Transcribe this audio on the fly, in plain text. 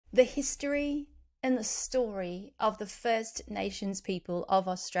The history and the story of the First Nations people of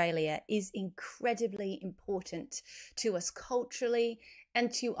Australia is incredibly important to us culturally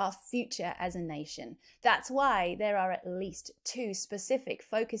and to our future as a nation. That's why there are at least 2 specific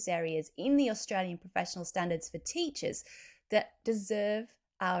focus areas in the Australian Professional Standards for Teachers that deserve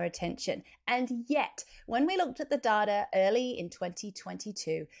our attention. And yet, when we looked at the data early in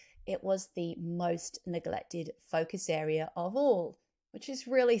 2022, it was the most neglected focus area of all, which is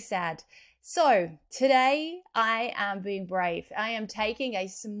really sad. So today I am being brave. I am taking a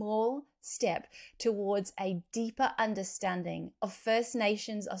small step towards a deeper understanding of First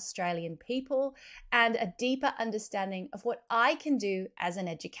Nations Australian people and a deeper understanding of what I can do as an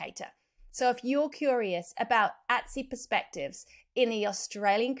educator. So if you're curious about AITSL perspectives in the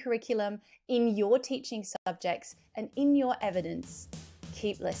Australian curriculum, in your teaching subjects, and in your evidence,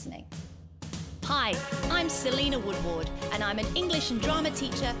 keep listening. Hi, I'm Selena Woodward and I'm an English and drama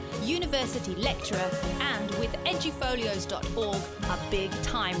teacher, university lecturer and with edufolios.org, a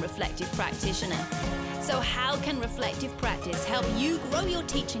big-time reflective practitioner. So how can reflective practice help you grow your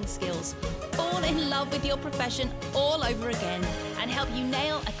teaching skills, fall in love with your profession all over again and help you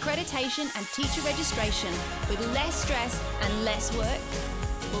nail accreditation and teacher registration with less stress and less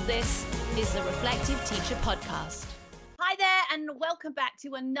work? Well, this is the Reflective Teacher Podcast. Hi there, and welcome back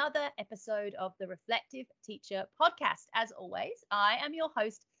to another episode of the Reflective Teacher Podcast. As always, I am your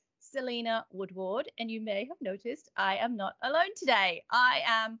host, Selena Woodward, and you may have noticed I am not alone today. I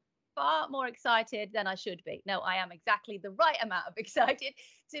am far more excited than I should be. No, I am exactly the right amount of excited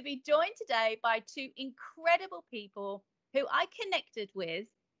to be joined today by 2 incredible people who I connected with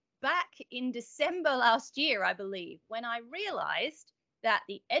back in December last year, I believe, when I realized that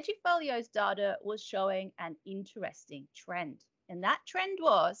the Edufolios data was showing an interesting trend. And that trend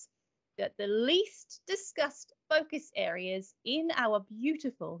was that the least discussed focus areas in our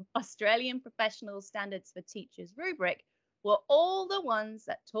beautiful Australian Professional Standards for Teachers rubric were all the ones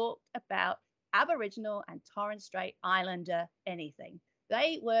that talked about Aboriginal and Torres Strait Islander anything.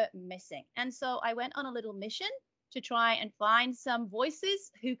 They were missing. And so I went on a little mission to try and find some voices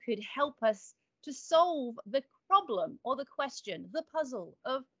who could help us to solve the problem or the question, the puzzle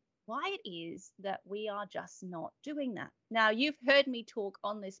of why it is that we are just not doing that. Now, you've heard me talk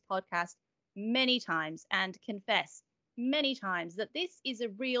on this podcast many times and confess many times that this is a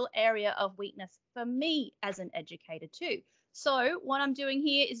real area of weakness for me as an educator too. So what I'm doing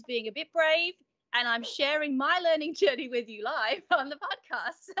here is being a bit brave and I'm sharing my learning journey with you live on the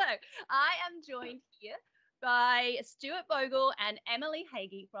podcast. So I am joined here by Stewart, Bogle and Emily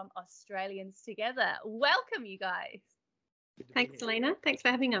Haegi from Australians Together. Welcome, you guys. Thanks, Selena. Thanks for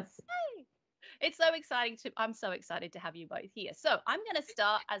having us. Hey. It's so exciting I'm so excited to have you both here. So I'm going to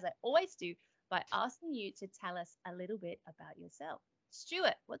start, as I always do, by asking you to tell us a little bit about yourself.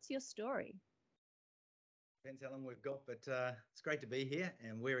 Stewart, what's your story? Depends how long we've got, but it's great to be here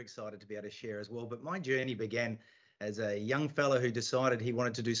and we're excited to be able to share as well. But my journey began as a young fellow who decided he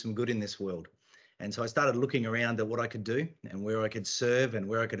wanted to do some good in this world. And so I started looking around at what I could do and where I could serve and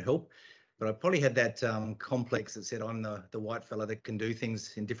where I could help. But I probably had that complex that said I'm the white fella that can do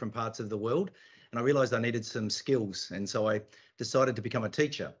things in different parts of the world. And I realised I needed some skills. And so I decided to become a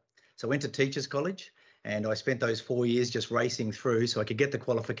teacher. So I went to teachers college and I spent those 4 years just racing through so I could get the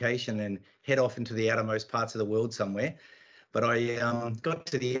qualification and head off into the outermost parts of the world somewhere. But I got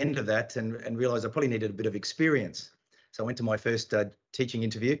to the end of that and realised I probably needed a bit of experience. So I went to my first teaching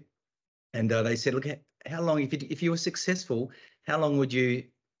interview. And they said, look, how long, if you were successful, how long would you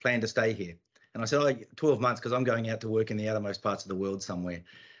plan to stay here? And I said, 12 months, because I'm going out to work in the outermost parts of the world somewhere.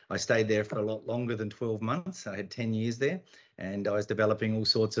 I stayed there for a lot longer than 12 months. I had 10 years there and I was developing all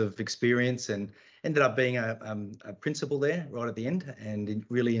sorts of experience and ended up being a principal there right at the end and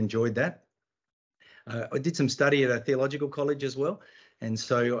really enjoyed that. I did some study at a theological college as well. And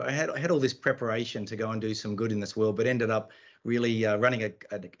so I had all this preparation to go and do some good in this world, but ended up really running an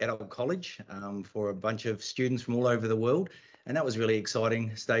adult college for a bunch of students from all over the world. And that was a really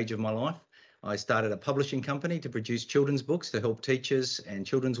exciting stage of my life. I started a publishing company to produce children's books to help teachers and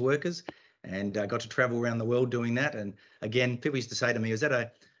children's workers. And I got to travel around the world doing that. And again, people used to say to me, is that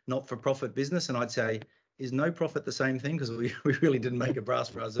a not-for-profit business? And I'd say, is no profit the same thing? Because we really didn't make a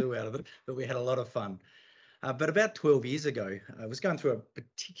brass razoo out of it, but we had a lot of fun. But about 12 years ago, I was going through a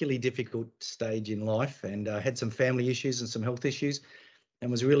particularly difficult stage in life and had some family issues and some health issues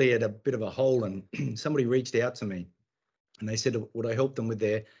and was really at a bit of a hole. And somebody reached out to me and they said, would I help them with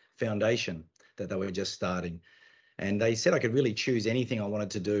their foundation that they were just starting? And they said I could really choose anything I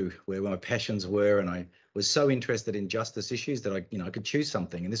wanted to do, where my passions were. And I was so interested in justice issues that I could choose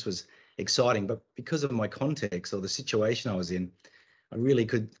something. And this was exciting. But because of my context or the situation I was in, I really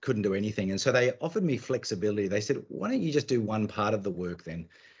couldn't do anything. And so they offered me flexibility. They said, why don't you just do one part of the work then?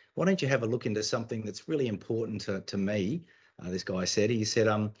 Why don't you have a look into something that's really important to me? This guy said,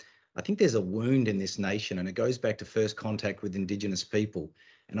 I think there's a wound in this nation, and it goes back to first contact with Indigenous people.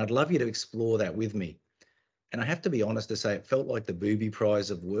 And I'd love you to explore that with me. And I have to be honest to say, it felt like the booby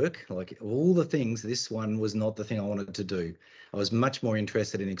prize of work. Like of all the things, this one was not the thing I wanted to do. I was much more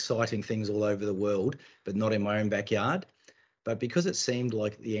interested in exciting things all over the world, but not in my own backyard. But because it seemed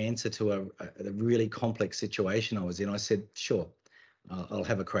like the answer to a really complex situation I was in, I said, sure, I'll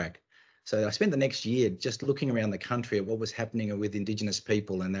have a crack. So I spent the next year just looking around the country at what was happening with Indigenous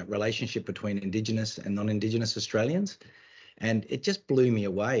people and that relationship between Indigenous and non-Indigenous Australians. And it just blew me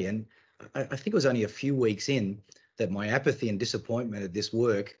away. And I think it was only a few weeks in that my apathy and disappointment at this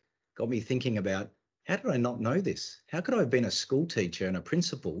work got me thinking about, how did I not know this? How could I have been a school teacher and a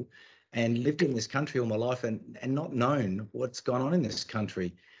principal and lived in this country all my life and not known what's gone on in this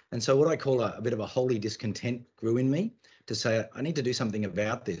country? And so what I call a bit of a holy discontent grew in me to say, I need to do something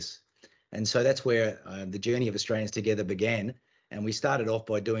about this. And so that's where the journey of Australians Together began. And we started off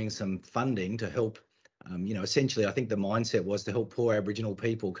by doing some funding to help, essentially, I think the mindset was to help poor Aboriginal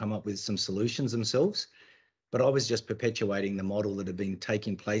people come up with some solutions themselves. But I was just perpetuating the model that had been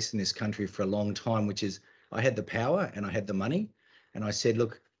taking place in this country for a long time, which is I had the power and I had the money. And I said,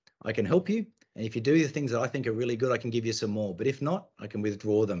 look, I can help you. And if you do the things that I think are really good, I can give you some more. But if not, I can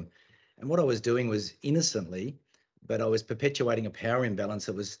withdraw them. And what I was doing was innocently, but I was perpetuating a power imbalance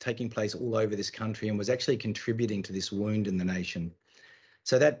that was taking place all over this country and was actually contributing to this wound in the nation.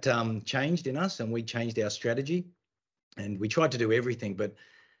 So that changed in us, and we changed our strategy, and we tried to do everything. But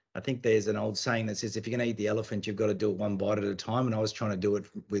I think there's an old saying that says, if you're going to eat the elephant, you've got to do it one bite at a time. And I was trying to do it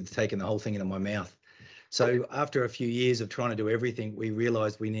with taking the whole thing into my mouth. So after a few years of trying to do everything, we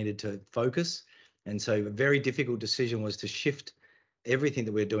realized we needed to focus. And so a very difficult decision was to shift everything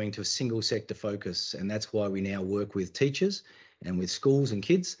that we're doing to a single sector focus. And that's why we now work with teachers and with schools and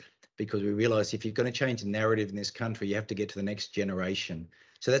kids, because we realize if you're going to change the narrative in this country, you have to get to the next generation.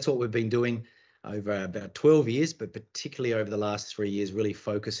 So that's what we've been doing over about 12 years, but particularly over the last 3 years, really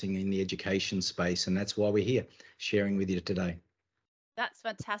focusing in the education space. And that's why we're here sharing with you today. That's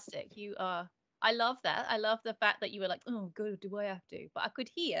fantastic. I love that. I love the fact that you were like, oh, good, do I have to? But I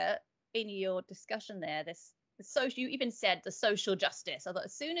could hear in your discussion there, you even said the social justice. I thought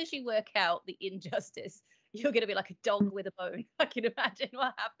as soon as you work out the injustice, you're going to be like a dog with a bone. I can imagine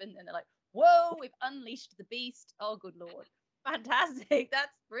what happened. And they're like, whoa, we've unleashed the beast. Oh, good Lord. Fantastic.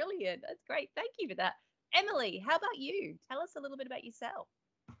 That's brilliant. That's great. Thank you for that. Emily, how about you? Tell us a little bit about yourself.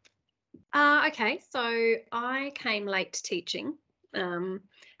 Okay, so I came late to teaching,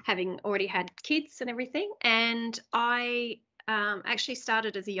 having already had kids and everything. And I actually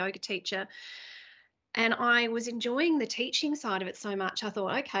started as a yoga teacher, and I was enjoying the teaching side of it so much. I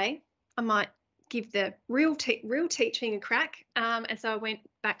thought, okay, I might give the real teaching a crack. And so I went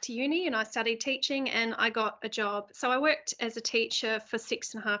back to uni and I studied teaching, and I got a job. So I worked as a teacher for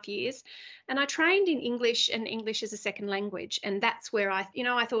 6.5 years, and I trained in English and English as a second language. And that's where I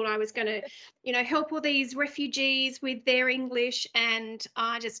thought I was going to, help all these refugees with their English, and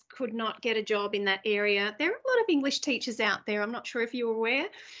I just could not get a job in that area. There are a lot of English teachers out there. I'm not sure if you're aware.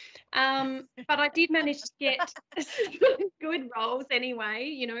 But I did manage to get good roles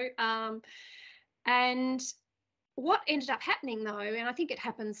anyway, and what ended up happening though, and I think it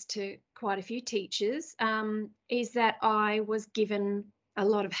happens to quite a few teachers, is that I was given a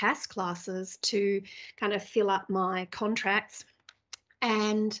lot of HASS classes to kind of fill up my contracts,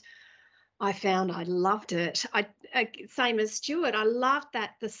 and I found I loved it. Same as Stewart, I loved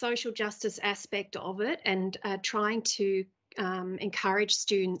that the social justice aspect of it, and trying to encourage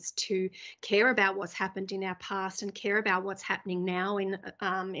students to care about what's happened in our past and care about what's happening now in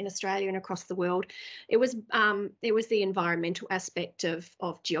Australia and across the world. It was the environmental aspect of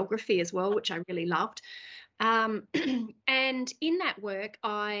geography as well, which I really loved. And in that work,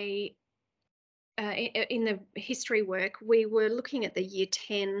 in the history work, we were looking at the Year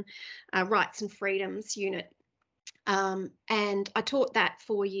 10 Rights and Freedoms unit, and I taught that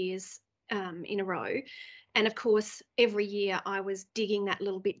 4 years in a row. And of course, every year I was digging that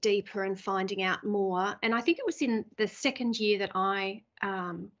little bit deeper and finding out more. And I think it was in the second year that I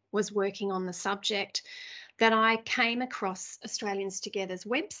was working on the subject that I came across Australians Together's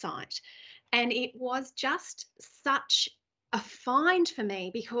website. And it was just such a find for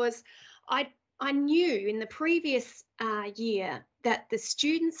me, because I knew in the previous year that the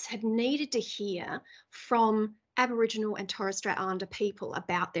students had needed to hear from Aboriginal and Torres Strait Islander people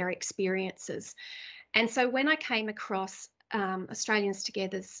about their experiences. And so when I came across Australians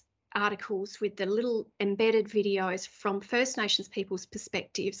Together's articles with the little embedded videos from First Nations people's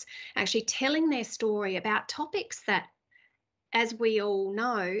perspectives, actually telling their story about topics that, as we all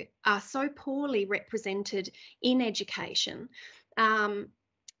know, are so poorly represented in education.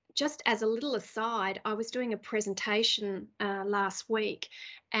 Just as a little aside, I was doing a presentation last week,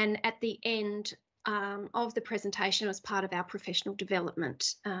 and at the end of the presentation, as part of our professional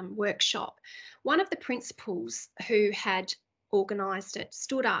development workshop, one of the principals who had organised it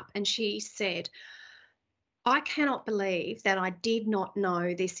stood up and she said, "I cannot believe that I did not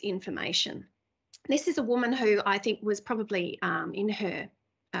know this information." This is a woman who I think was probably in her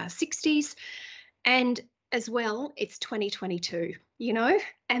 60s, and as well, it's 2022, you know,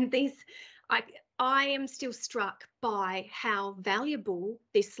 and I am still struck by how valuable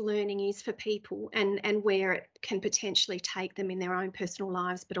this learning is for people, and where it can potentially take them in their own personal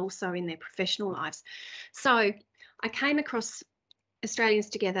lives, but also in their professional lives. So I came across Australians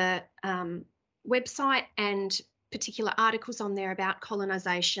Together website and particular articles on there about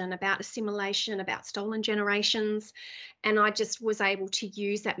colonisation, about assimilation, about stolen generations, and I just was able to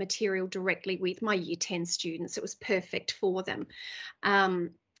use that material directly with my Year 10 students. It was perfect for them,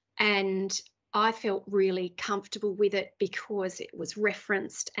 and I felt really comfortable with it because it was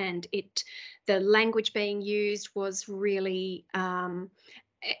referenced, and the language being used was really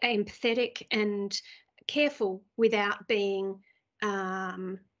empathetic and careful without being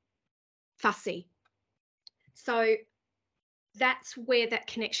fussy. So that's where that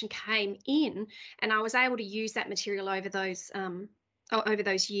connection came in, and I was able to use that material over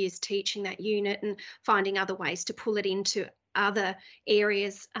those years teaching that unit and finding other ways to pull it into other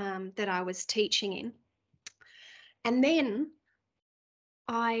areas that I was teaching in. And then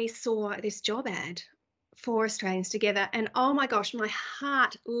I saw this job ad for Australians Together, and oh my gosh, my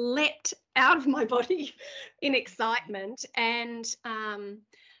heart leapt out of my body in excitement. And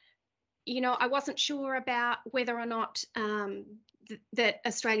you know, I wasn't sure about whether or not that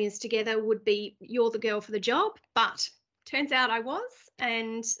Australians Together would be "you're the girl for the job," but turns out I was.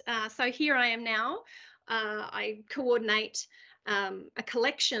 And so here I am now. I coordinate a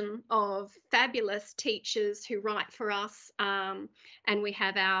collection of fabulous teachers who write for us, and we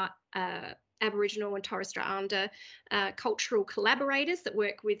have our Aboriginal and Torres Strait Islander cultural collaborators that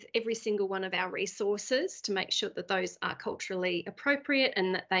work with every single one of our resources to make sure that those are culturally appropriate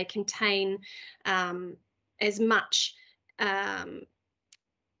and that they contain as much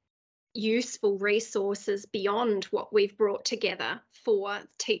useful resources beyond what we've brought together for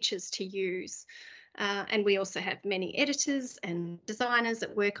teachers to use. And we also have many editors and designers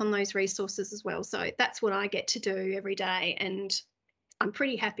that work on those resources as well. So that's what I get to do every day, and I'm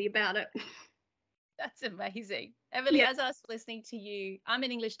pretty happy about it. That's amazing. Emily, yeah. As I was listening to you, I'm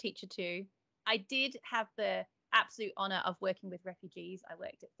an English teacher too. I did have the absolute honour of working with refugees. I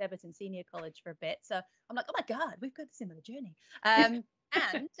worked at Theberton Senior College for a bit. So I'm like, oh my God, we've got a similar journey. And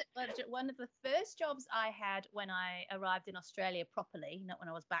one of the first jobs I had when I arrived in Australia properly, not when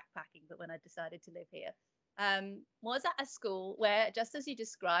I was backpacking, but when I decided to live here, was at a school where, just as you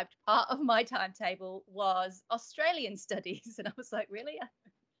described, part of my timetable was Australian studies. And I was like, really?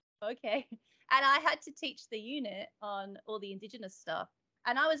 Okay. And I had to teach the unit on all the Indigenous stuff.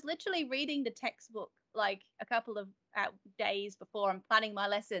 And I was literally reading the textbook like a couple of days before I'm planning my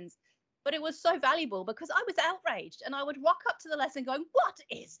lessons. But it was so valuable because I was outraged, and I would rock up to the lesson going, what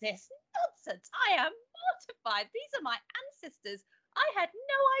is this nonsense? I am mortified. These are my ancestors. I had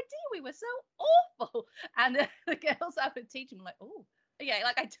no idea we were so awful. And the girls I would teach were like, oh, okay.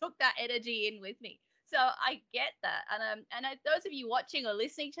 Like I took that energy in with me. So I get that. And those of you watching or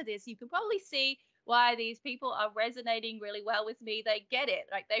listening to this, you can probably see why these people are resonating really well with me. They get it.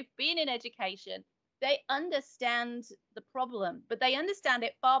 Like they've been in education. They understand the problem, but they understand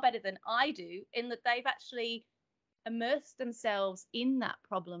it far better than I do, in that they've actually immersed themselves in that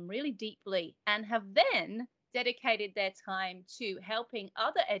problem really deeply and have then dedicated their time to helping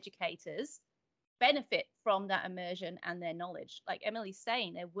other educators benefit from that immersion and their knowledge. Like Emily's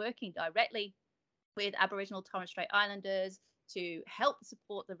saying, they're working directly with Aboriginal Torres Strait Islanders to help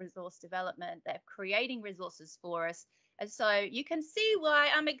support the resource development. They're creating resources for us. And so you can see why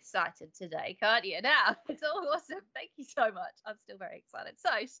I'm excited today, can't you? Now, it's all awesome. Thank you so much. I'm still very excited. So,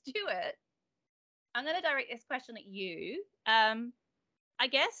 Stewart, I'm going to direct this question at you. I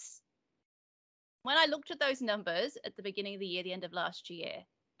guess when I looked at those numbers at the beginning of the year, the end of last year,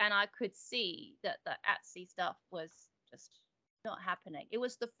 and I could see that the AITSL stuff was just not happening. It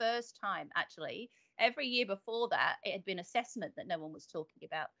was the first time, actually. Every year before that, it had been assessment that no one was talking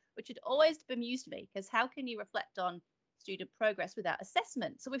about, which had always bemused me, because how can you reflect on student progress without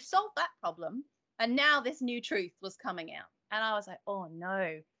assessment? So we've solved that problem, and now this new truth was coming out, and I was like, oh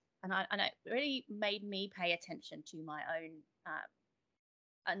no. and it really made me pay attention to my own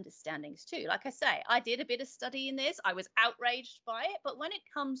understandings too. Like I say, I did a bit of study in this. I was outraged by it, but when it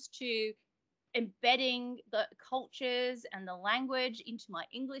comes to embedding the cultures and the language into my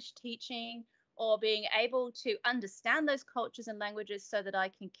English teaching, or being able to understand those cultures and languages so that I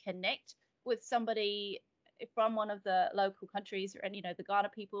can connect with somebody from one of the local countries, and the Ghana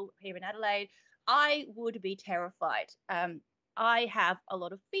people here in Adelaide, I would be terrified. I have a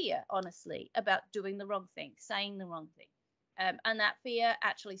lot of fear, honestly, about doing the wrong thing, saying the wrong thing. And that fear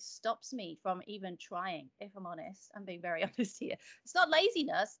actually stops me from even trying, if I'm honest. I'm being very honest here. It's not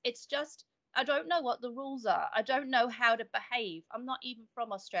laziness. It's just, I don't know what the rules are. I don't know how to behave. I'm not even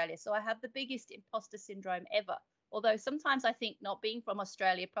from Australia. So I have the biggest imposter syndrome ever. Although sometimes I think not being from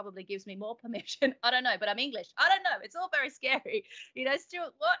Australia probably gives me more permission. I don't know, but I'm English. I don't know. It's all very scary.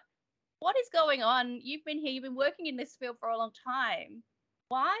 Stuart, what is going on? You've been here, you've been working in this field for a long time.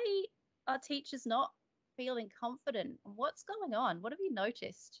 Why are teachers not feeling confident? What's going on? What have you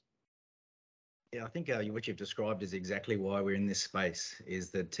noticed? Yeah, I think what you've described is exactly why we're in this space, is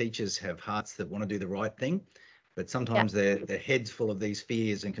that teachers have hearts that want to do the right thing, but sometimes their heads full of these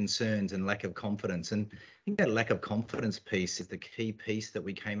fears and concerns and lack of confidence. And I think that lack of confidence piece is the key piece that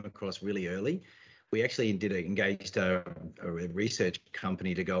we came across really early. We actually engaged a research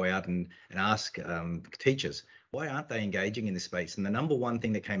company to go out and ask teachers, why aren't they engaging in this space? And the number one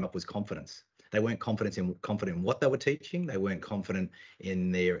thing that came up was confidence. They weren't confident in what they were teaching. They weren't confident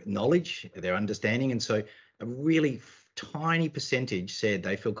in their knowledge, their understanding. And so a really tiny percentage said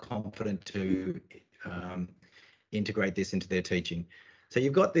they feel confident to integrate this into their teaching. So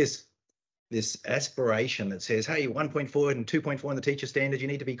you've got this aspiration that says, hey, 1.4 and 2.4 in the teacher standards, you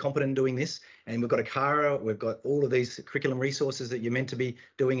need to be competent in doing this. And we've got a CARA, we've got all of these curriculum resources that you're meant to be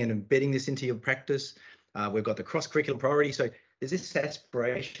doing and embedding this into your practice. We've got the cross-curricular priority. So there's this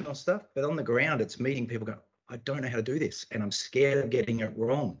aspirational stuff, but on the ground, it's meeting people going, I don't know how to do this, and I'm scared of getting it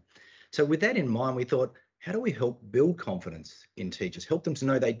wrong. So with that in mind, we thought, how do we help build confidence in teachers, help them to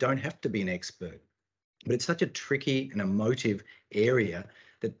know they don't have to be an expert? But it's such a tricky and emotive area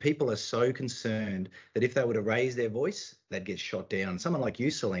that people are so concerned that if they were to raise their voice, they'd get shot down. Someone like you,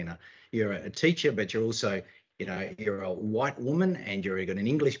 Selena, you're a teacher, but you're also, you're a white woman and you've got an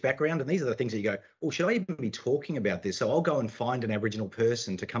English background. And these are the things that you go, oh, should I even be talking about this? So I'll go and find an Aboriginal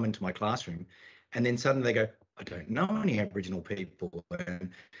person to come into my classroom. And then suddenly they go, I don't know any Aboriginal people.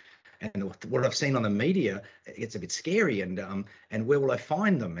 And what I've seen on the media, it's a bit scary, and where will I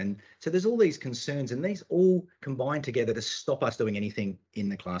find them? And so there's all these concerns, and these all combine together to stop us doing anything in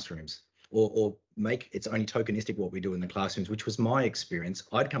the classrooms, or make it's only tokenistic what we do in the classrooms, which was my experience.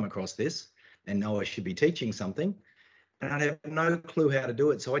 I'd come across this and know I should be teaching something, and I'd have no clue how to do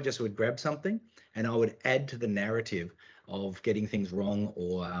it. So I just would grab something and I would add to the narrative of getting things wrong,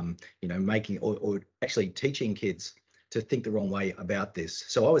 or making or actually teaching kids to think the wrong way about this.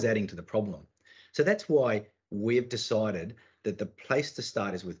 So I was adding to the problem. So that's why we've decided that the place to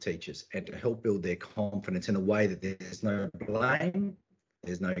start is with teachers, and to help build their confidence in a way that there's no blame,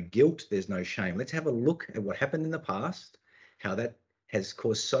 there's no guilt, there's no shame. Let's have a look at what happened in the past, how that has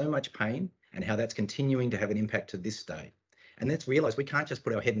caused so much pain, and how that's continuing to have an impact to this day. And let's realize we can't just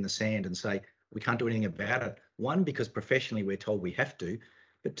put our head in the sand and say we can't do anything about it. One, because professionally we're told we have to,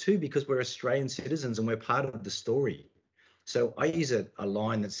 but two, because we're Australian citizens and we're part of the story. So I use a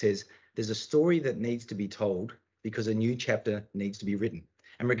line that says, there's a story that needs to be told because a new chapter needs to be written.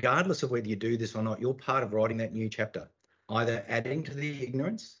 And regardless of whether you do this or not, you're part of writing that new chapter, either adding to the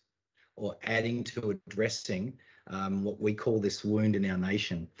ignorance or adding to addressing what we call this wound in our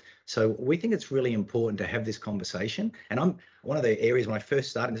nation. So we think it's really important to have this conversation. And one of the areas when I first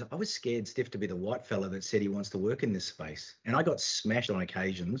started this, I was scared stiff to be the white fella that said he wants to work in this space. And I got smashed on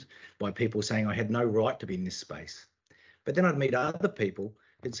occasions by people saying I had no right to be in this space. But then I'd meet other people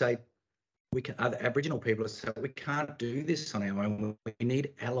who'd say, other Aboriginal people would say, we can't do this on our own. We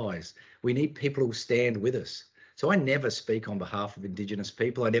need allies. We need people who stand with us. So I never speak on behalf of Indigenous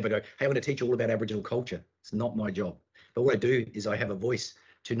people. I never go, hey, I want to teach you all about Aboriginal culture. It's not my job. But what I do is I have a voice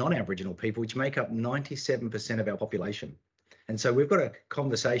to non-Aboriginal people, which make up 97% of our population. And so we've got a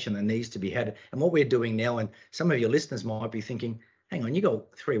conversation that needs to be had. And what we're doing now, and some of your listeners might be thinking, hang on, you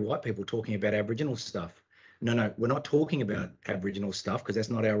got 3 white people talking about Aboriginal stuff. No, we're not talking about Aboriginal stuff because that's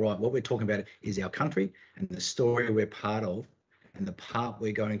not our right. What we're talking about is our country and the story we're part of and the part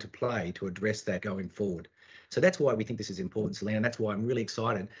we're going to play to address that going forward. So that's why we think this is important, Selena, and that's why I'm really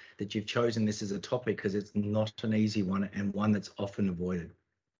excited that you've chosen this as a topic, because it's not an easy one and one that's often avoided.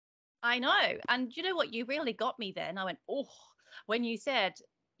 I know. And you know what? You really got me there. And I went, oh, when you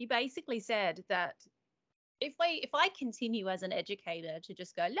basically said that if I continue as an educator to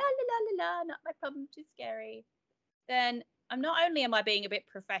just go la la la la la, not my problem, too scary, then not only am I being a bit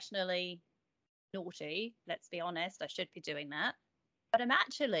professionally naughty, let's be honest, I should be doing that, but I'm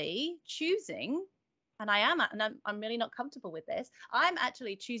actually choosing, and I'm really not comfortable with this. I'm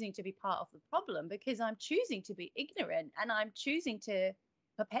actually choosing to be part of the problem because I'm choosing to be ignorant and I'm choosing to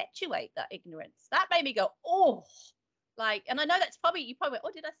perpetuate that ignorance. That made me go, oh, like, and I know that's probably, you probably,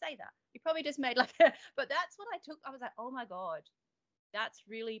 oh, did I say that? You probably just made like, but that's what I took. I was like, oh my God, that's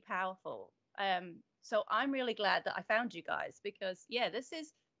really powerful. So I'm really glad that I found you guys because, yeah, this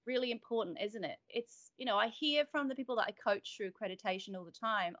is really important, isn't it? It's, I hear from the people that I coach through accreditation all the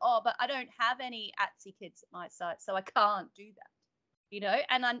time, oh, but I don't have any AITSL kids at my site, so I can't do that,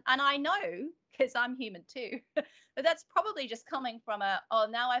 and I know because I'm human too, but that's probably just coming from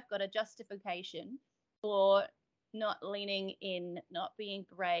now I've got a justification for not leaning in, not being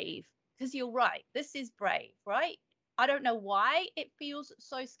brave, because you're right, this is brave, right? I don't know why it feels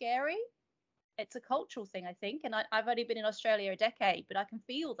so scary. It's a cultural thing, I think. And I've only been in Australia a decade, but I can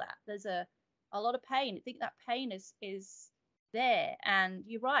feel that there's a lot of pain. I think that pain is there. And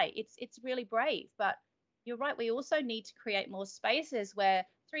you're right, it's really brave. But you're right, we also need to create more spaces where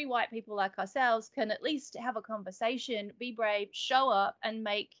three white people like ourselves can at least have a conversation, be brave, show up, and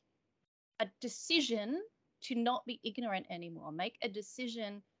make a decision to not be ignorant anymore. Make a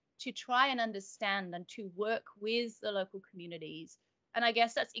decision to try and understand and to work with the local communities. And I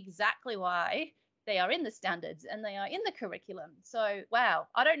guess that's exactly why they are in the standards and they are in the curriculum. So, wow,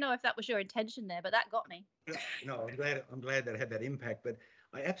 I don't know if that was your intention there, but that got me. No, I'm glad that it had that impact. But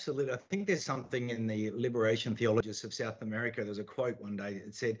I think there's something in the liberation theologists of South America. There was a quote one day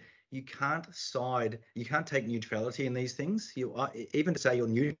that said, you can't take neutrality in these things. Even to say you're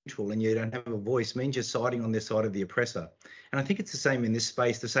neutral and you don't have a voice means you're siding on the side of the oppressor. And I think it's the same in this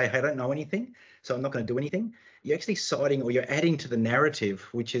space to say, hey, I don't know anything, so I'm not going to do anything. You're actually siding, or you're adding to the narrative,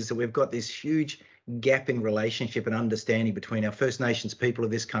 which is that we've got this huge gap in relationship and understanding between our First Nations people of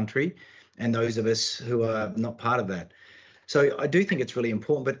this country and those of us who are not part of that. So I do think it's really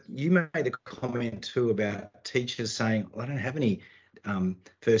important, but you made a comment too about teachers saying, well, I don't have any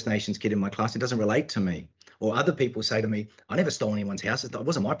First Nations kid in my class, it doesn't relate to me. Or other people say to me, I never stole anyone's house, it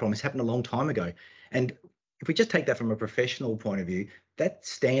wasn't my problem, it happened a long time ago. And if we just take that from a professional point of view, that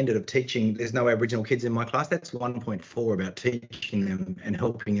standard of teaching, there's no Aboriginal kids in my class, that's 1.4 about teaching them and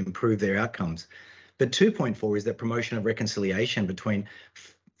helping improve their outcomes. But 2.4 is that promotion of reconciliation between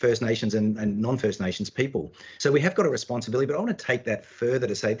First Nations and non-First Nations people. So we have got a responsibility, but I want to take that further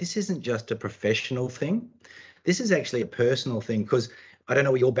to say this isn't just a professional thing. This is actually a personal thing, because I don't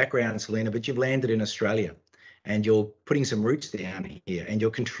know your background, Selena, but you've landed in Australia and you're putting some roots down here and you're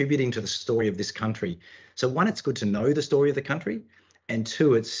contributing to the story of this country. So one, it's good to know the story of the country. And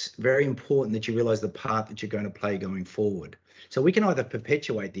two, it's very important that you realise the part that you're going to play going forward. So we can either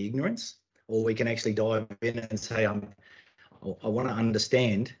perpetuate the ignorance, or we can actually dive in and say, I want to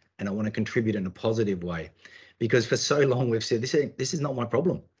understand and I want to contribute in a positive way. Because for so long we've said, this is not my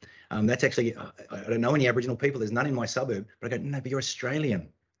problem. That's actually, I don't know any Aboriginal people, there's none in my suburb, but I go, no, but you're Australian.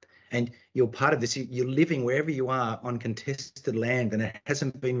 And you're part of this, you're living wherever you are on contested land and it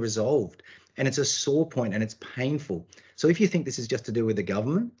hasn't been resolved. And it's a sore point and it's painful. So if you think this is just to do with the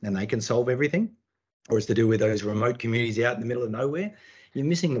government and they can solve everything, or it's to do with those remote communities out in the middle of nowhere, you're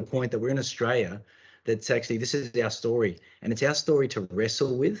missing the point that we're in Australia. That's actually, this is our story, and it's our story to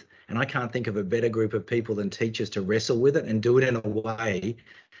wrestle with. And I can't think of a better group of people than teachers to wrestle with it and do it in a way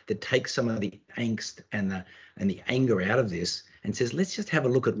that takes some of the angst and the anger out of this and says, let's just have a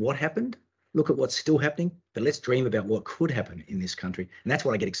look at what happened, look at what's still happening, but let's dream about what could happen in this country. And that's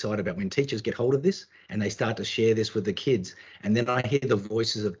what I get excited about, when teachers get hold of this and they start to share this with the kids. And then I hear the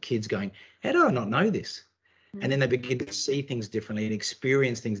voices of kids going, how do I not know this? And then they begin to see things differently and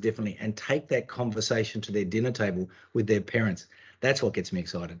experience things differently and take that conversation to their dinner table with their parents. That's what gets me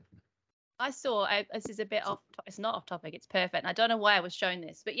excited. This is a bit off, it's not off topic, it's perfect. And I don't know why I was shown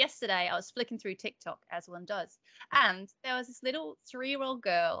this, but yesterday I was flicking through TikTok, as one does. And there was this little 3-year-old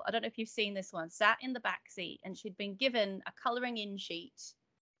girl, I don't know if you've seen this one, sat in the back seat, and she'd been given a colouring in sheet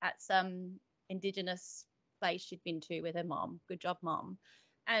at some Indigenous place she'd been to with her mom. Good job, mom.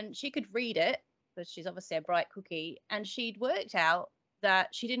 And she could read it, because she's obviously a bright cookie. And she'd worked out that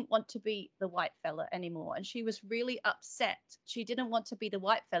she didn't want to be the white fella anymore. And she was really upset. She didn't want to be the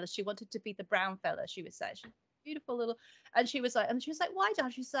white fella. She wanted to be the brown fella, she would say. She's beautiful little, and she was like, why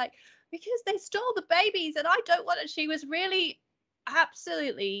don't? She's like, because they stole the babies and I don't want it. She was really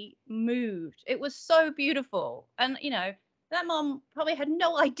absolutely moved. It was so beautiful. And, that mom probably had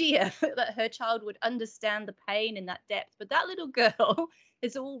no idea that her child would understand the pain in that depth. But that little girl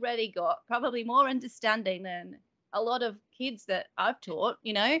has already got probably more understanding than a lot of kids that I've taught,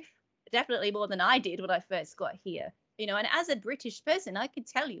 definitely more than I did when I first got here. And as a British person, I can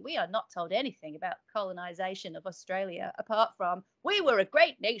tell you, we are not told anything about colonization of Australia apart from we were a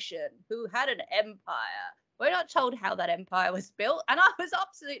great nation who had an empire. We're not told how that empire was built. And I was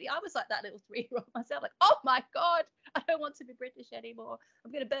like that little 3-year-old myself, like, oh my God, I don't want to be British anymore.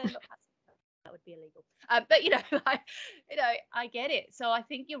 I'm going to burn my passport. That would be illegal. But, I get it. So I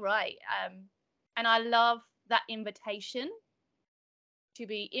think you're right. And I love that invitation to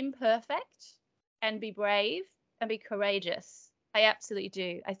be imperfect and be brave and be courageous. I absolutely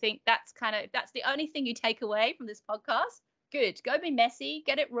do. I think that's the only thing you take away from this podcast. Good. Go be messy,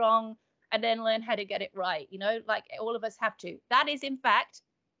 get it wrong, and then learn how to get it right. Like all of us have to. That is, in fact,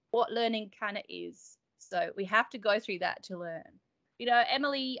 what learning kind of is. So we have to go through that to learn.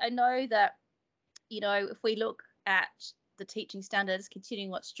 Emily, I know that, if we look at the teaching standards, continuing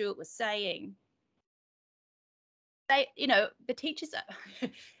what Stewart was saying, the teachers are,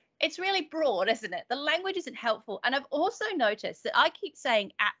 it's really broad, isn't it? The language isn't helpful. And I've also noticed that I keep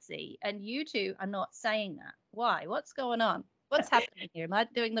saying AITSL, and you two are not saying that. Why? What's going on? What's happening here? Am I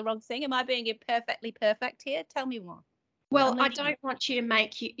doing the wrong thing? Am I being imperfectly perfect here? Tell me more. Well, I don't want you to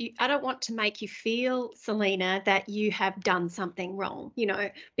make I don't want to make you feel, Selena, that you have done something wrong,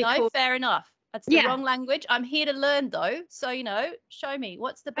 because no, fair enough. That's the wrong language. I'm here to learn though. So, show me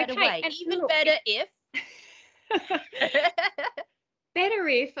what's the better way. And even better if better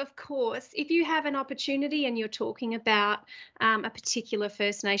if, of course, if you have an opportunity and you're talking about a particular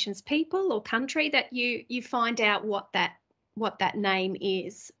First Nations people or country, that you find out what that name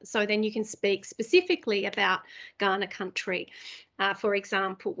is. So then you can speak specifically about Kaurna country, for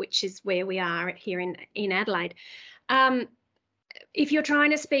example, which is where we are here in Adelaide. If you're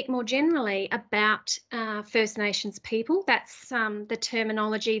trying to speak more generally about First Nations people, that's the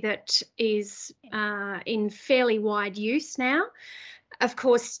terminology that is in fairly wide use now. Of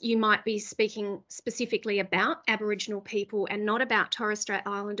course, you might be speaking specifically about Aboriginal people and not about Torres Strait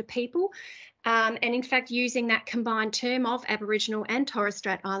Islander people. And in fact, using that combined term of Aboriginal and Torres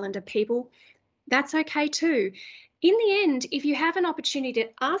Strait Islander people, that's okay too. In the end, if you have an opportunity to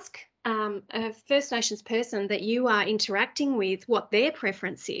ask a First Nations person that you are interacting with what their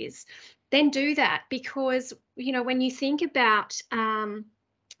preference is, then do that. Because, when you think about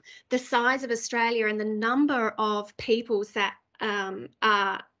the size of Australia and the number of peoples that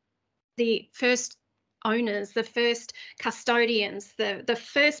are the first owners, the first custodians, the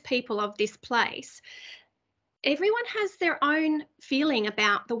first people of this place, everyone has their own feeling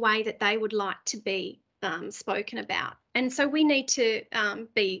about the way that they would like to be spoken about. And so we need to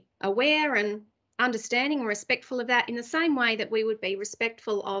be aware and understanding and respectful of that, in the same way that we would be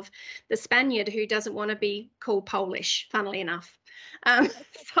respectful of the Spaniard who doesn't want to be called Polish, funnily enough.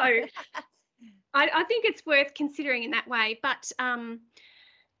 So I think it's worth considering in that way. But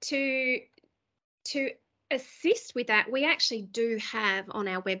to assist with that, we actually do have on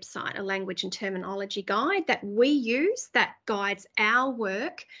our website a language and terminology guide that we use that guides our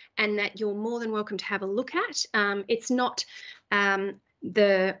work, and that you're more than welcome to have a look at. It's not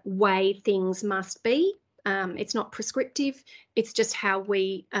the way things must be. It's not prescriptive. It's just how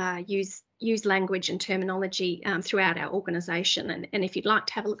we use language and terminology throughout our organisation. And if you'd like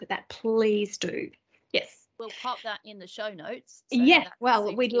to have a look at that, please do. Yes. We'll pop that in the show notes. So yeah,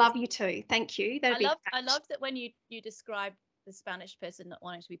 well, we'd love you to. Thank you. I love that when you described the Spanish person not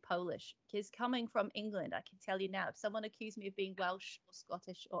wanting to be Polish, because coming from England, I can tell you now, if someone accused me of being Welsh or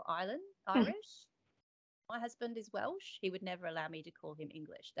Scottish or Irish, my husband is Welsh, he would never allow me to call him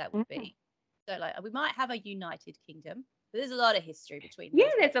English. That would be so, like, we might have a United Kingdom, but there's a lot of history between them.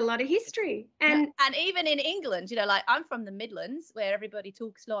 There's a lot of history. And even in England, like, I'm from the Midlands, where everybody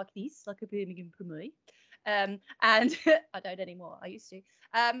talks like this, like a Birmingham for me. And I don't anymore. I used to.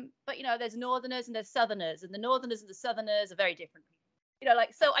 But there's Northerners and there's Southerners, and the Northerners and the Southerners are very different.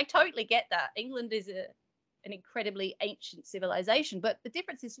 So I totally get that. England is an incredibly ancient civilization, but the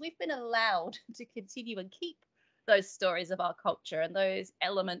difference is we've been allowed to continue and keep those stories of our culture and those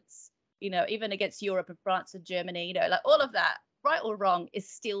elements, even against Europe and France and Germany, like all of that, right or wrong, is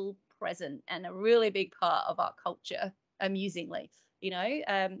still present and a really big part of our culture, amusingly,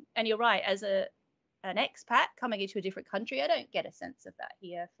 and you're right, as an expat coming into a different country, I don't get a sense of that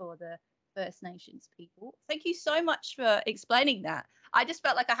here for the First Nations people. Thank you so much for explaining that. I just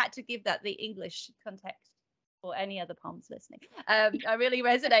felt like I had to give that the English context for any other Poms listening. I really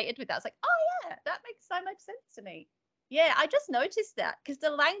resonated with that. I was like, oh yeah, that makes so much sense to me. Yeah, I just noticed that because the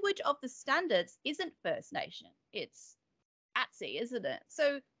language of the standards isn't First Nation. It's at sea, isn't it?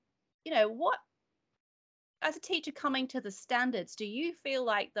 So, you know, what, as a teacher coming to the standards, do you feel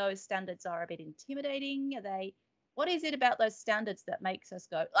like those standards are a bit intimidating? Are they, what is it about those standards that makes us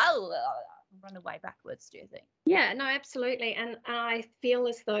go, oh, run away backwards, do you think? Yeah, no, absolutely. And I feel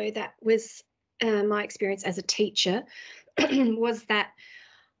as though that was my experience as a teacher was that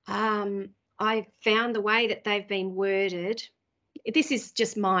I found the way that they've been worded. This is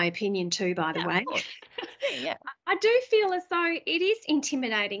just my opinion too, by the Yeah, way. of course. Yeah. I do feel as though it is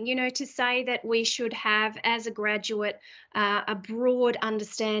intimidating, you know, to say that we should have, as a graduate, a broad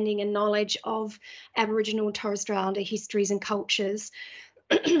understanding and knowledge of Aboriginal and Torres Strait Islander histories and cultures.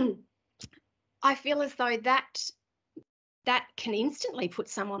 I feel as though that can instantly put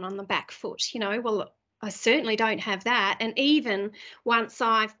someone on the back foot. You know, well, I certainly don't have that. And even once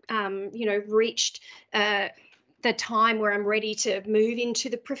I've, you know, reached the time where I'm ready to move into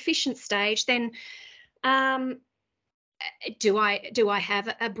the proficient stage, then do I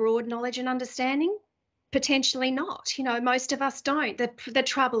have a broad knowledge and understanding? Potentially not. You know, most of us don't. The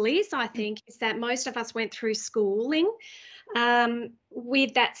trouble is, I think, is that most of us went through schooling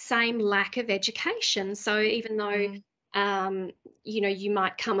with that same lack of education. So even though you know, you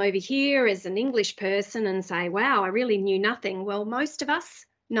might come over here as an English person and say, wow, I really knew nothing. Well, most of us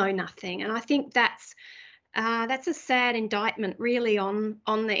know nothing. And I think that's a sad indictment really on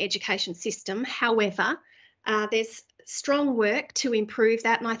the education system. However, there's strong work to improve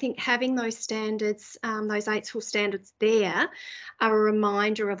that, and I think having those standards, those AITSL standards there, are a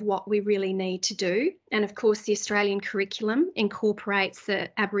reminder of what we really need to do. And of course, the Australian curriculum incorporates the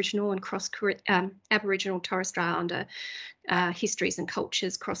Aboriginal and Aboriginal Torres Strait Islander histories and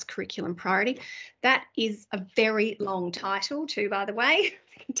cultures cross-curriculum priority. That is a very long title too, by the way.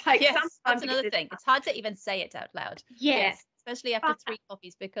 It can take some time. That's another thing. It's hard to even say it out loud. Yeah. Yes, especially after 3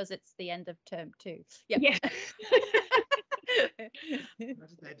 coffees, because it's the end of term 2. Yep. Yeah. I'll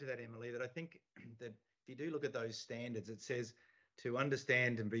just add to that, Emily, that I think that if you do look at those standards, it says to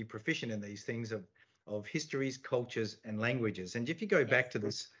understand and be proficient in these things of histories, cultures, and languages. And if you go back to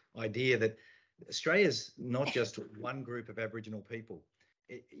this idea that Australia's not just one group of Aboriginal people,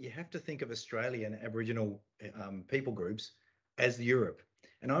 you have to think of Australian Aboriginal people groups as Europe.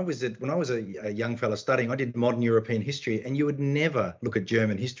 And when I was a young fella studying, I did modern European history, and you would never look at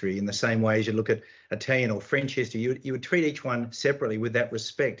German history in the same way as you look at Italian or French history. You would treat each one separately with that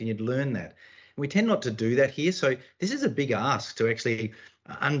respect, and you'd learn that. And we tend not to do that here. So this is a big ask to actually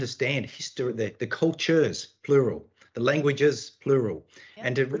understand history, the cultures, plural, the languages, plural,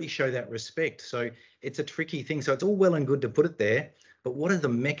 and to really show that respect. So it's a tricky thing. So it's all well and good to put it there, but what are the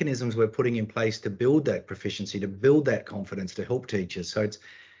mechanisms we're putting in place to build that proficiency, to build that confidence, to help teachers? So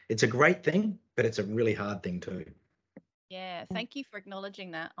it's a great thing, but it's a really hard thing too. Yeah, thank you for acknowledging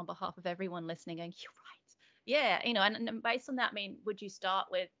that on behalf of everyone listening. Going, you're right. Yeah, you know, and based on that, I mean, would you start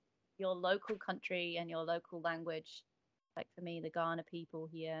with your local country and your local language? Like for me, the Ghana people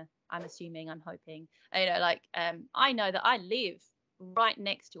here, I'm hoping, you know, like I know that I live right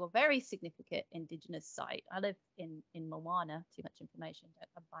next to a very significant Indigenous site. I live in Moana. Too much information, don't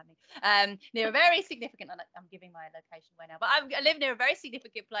come find me. Near a very significant, I'm giving my location away now, but I live near a very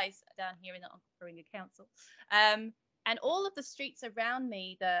significant place down here in the Onkaparinga Council. And all of the streets around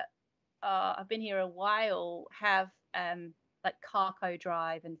me that I've been here a while have like Carco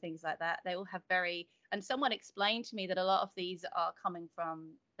Drive and things like that. They all have and someone explained to me that a lot of these are coming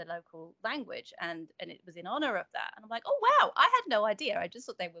from the local language, and it was in honor of that. And I'm like, oh wow, I had no idea. I just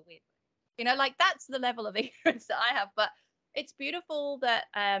thought they were weird. You know, like that's the level of ignorance that I have. But it's beautiful that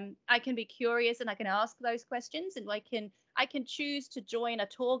I can be curious and I can ask those questions, and I can choose to join a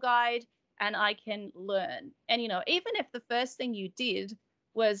tour guide and I can learn. And you know, even if the first thing you did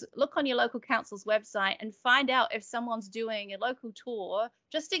was look on your local council's website and find out if someone's doing a local tour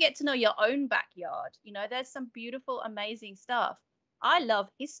just to get to know your own backyard. You know, there's some beautiful, amazing stuff. I love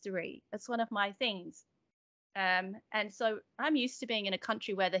history. That's one of my things. And so I'm used to being in a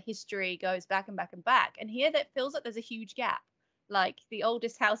country where the history goes back and back and back. And here that feels like there's a huge gap. Like the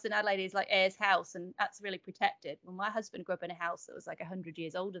oldest house in Adelaide is like Ayers House, and that's really protected. Well, my husband grew up in a house that was like 100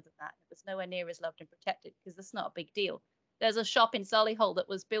 years older than that. It was nowhere near as loved and protected because that's not a big deal. There's a shop in Solihull that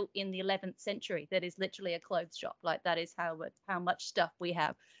was built in the 11th century that is literally a clothes shop. Like that is how much stuff we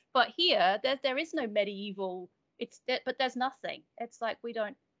have. But here, there is no medieval. But there's nothing. It's like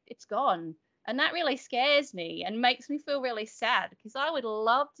it's gone. And that really scares me and makes me feel really sad because I would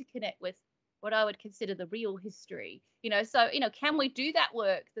love to connect with what I would consider the real history. You know, so, you know, can we do that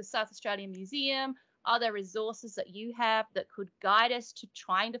work? The South Australian Museum, are there resources that you have that could guide us to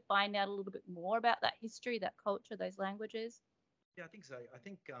trying to find out a little bit more about that history, that culture, those languages? Yeah, I think so. I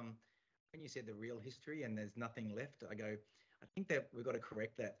think when you said the real history and there's nothing left, I go, I think that we've got to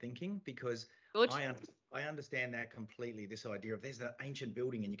correct that thinking, because Good. I understand that completely, this idea of there's an ancient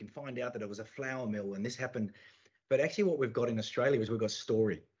building and you can find out that it was a flour mill and this happened. But actually what we've got in Australia is we've got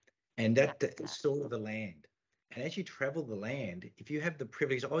story, and that story of the land. And as you travel the land, if you have the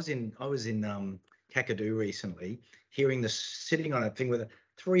privilege, I was in Kakadu recently, sitting on a thing with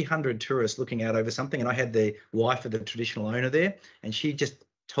 300 tourists looking out over something, and I had the wife of the traditional owner there, and she just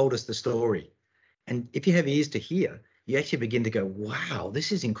told us the story. And if you have ears to hear, you actually begin to go, wow,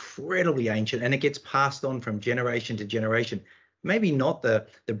 this is incredibly ancient, and it gets passed on from generation to generation. Maybe not the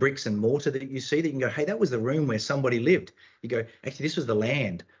bricks and mortar that you see that you can go, hey, that was the room where somebody lived. You go, actually, this was the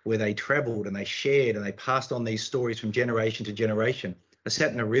land where they traveled and they shared and they passed on these stories from generation to generation. I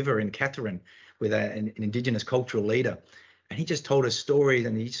sat in a river in Catherine with an Indigenous cultural leader, and he just told us stories,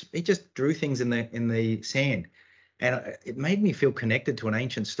 and he just drew things in the sand. And it made me feel connected to an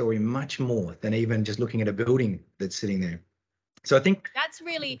ancient story much more than even just looking at a building that's sitting there. So I think That's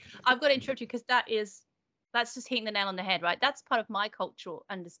really, I've got to interrupt you because that's just hitting the nail on the head, right? That's part of my cultural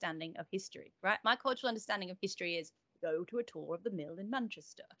understanding of history, right? My cultural understanding of history is we go to a tour of the mill in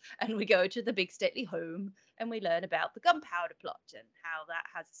Manchester, and we go to the big stately home, and we learn about the gunpowder plot and how that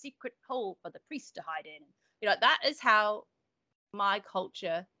has a secret hole for the priest to hide in. You know, that is how my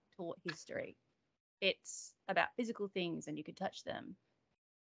culture taught history. It's about physical things and you can touch them.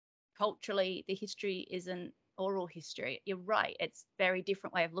 Culturally, the history isn't oral history. You're right. It's a very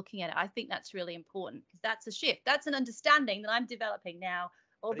different way of looking at it. I think that's really important because that's a shift. That's an understanding that I'm developing now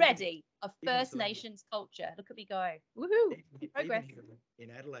already of First Nations culture. Look at me go. Woohoo. Progress. Even in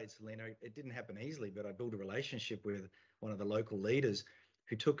Adelaide, Selena, it didn't happen easily, but I built a relationship with one of the local leaders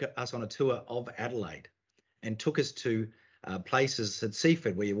who took us on a tour of Adelaide and took us to places at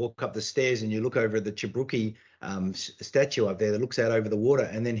Seaford where you walk up the stairs and you look over the Chibruki statue up there that looks out over the water.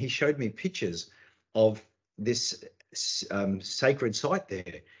 And then he showed me pictures of this sacred site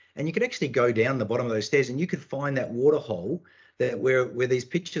there. And you could actually go down the bottom of those stairs and you could find that water hole where these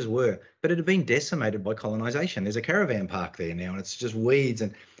pictures were, but it had been decimated by colonisation. There's a caravan park there now, and it's just weeds,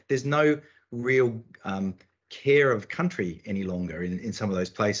 and there's no real care of country any longer in some of those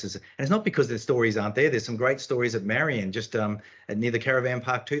places. And it's not because the stories aren't there. There's some great stories at Marion, just near the caravan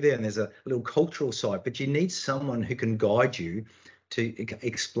park too there, and there's a little cultural site, but you need someone who can guide you to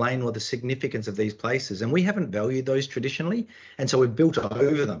explain what the significance of these places. And we haven't valued those traditionally, and so we've built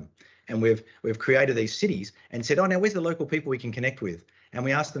over them. And we've created these cities and said, oh, now where's the local people we can connect with? And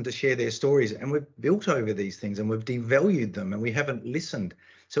we asked them to share their stories, and we've built over these things and we've devalued them and we haven't listened.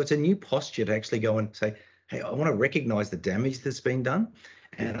 So it's a new posture to actually go and say, hey, I want to recognize the damage that's been done,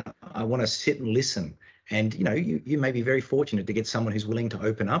 and I want to sit and listen. And, you know, you may be very fortunate to get someone who's willing to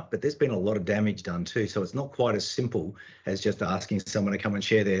open up, but there's been a lot of damage done too. So it's not quite as simple as just asking someone to come and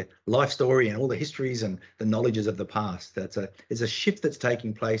share their life story and all the histories and the knowledges of the past. It's a shift that's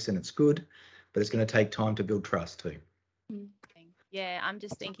taking place, and it's good, but it's going to take time to build trust too. Yeah, I'm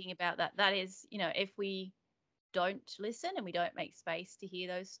just thinking about that. That is, you know, if we don't listen and we don't make space to hear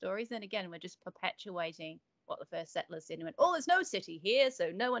those stories, then again, we're just perpetuating what the first settlers did and went, oh, there's no city here,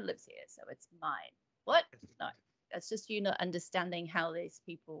 so no one lives here, so it's mine. What? No, that's just you not understanding how these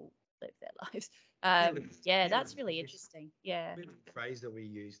people live their lives. That's really interesting. Yeah. The phrase that we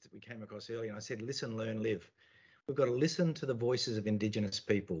came across earlier, and I said, listen, learn, live. We've got to listen to the voices of Indigenous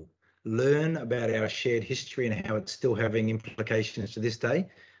people, learn about our shared history and how it's still having implications to this day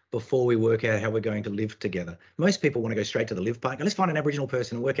before we work out how we're going to live together. Most people want to go straight to the live part. Let's find an Aboriginal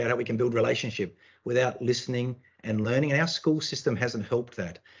person and work out how we can build relationship without listening and learning. And our school system hasn't helped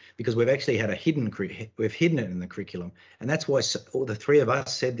that, because we've actually had we've hidden it in the curriculum. And that's why all the three of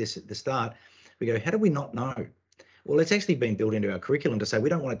us said this at the start. We go, how do we not know? Well, it's actually been built into our curriculum to say we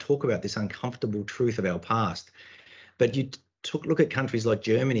don't want to talk about this uncomfortable truth of our past. But you look at countries like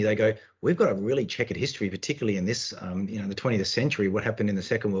Germany, they go, we've got a really checkered history, particularly in this, the 20th century, what happened in the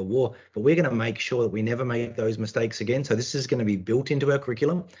Second World War, but we're going to make sure that we never make those mistakes again. So this is going to be built into our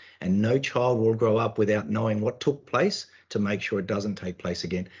curriculum, and no child will grow up without knowing what took place to make sure it doesn't take place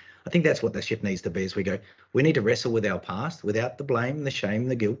again. I think that's what the shift needs to be, as we go, we need to wrestle with our past without the blame, the shame,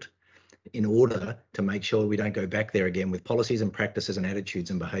 the guilt, in order to make sure we don't go back there again with policies and practices and attitudes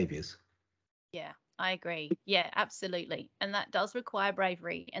and behaviours. Yeah, I agree. Yeah, absolutely. And that does require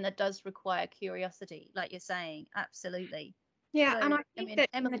bravery, and that does require curiosity, like you're saying. Absolutely. Yeah, so, and I think that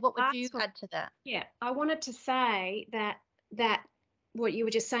Emily, what would you add to that? Yeah, I wanted to say that what you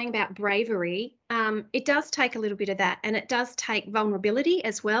were just saying about bravery, it does take a little bit of that, and it does take vulnerability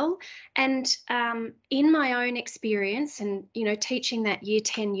as well. And in my own experience, and teaching that Year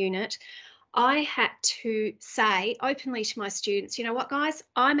 10 unit, I had to say openly to my students, you know what, guys,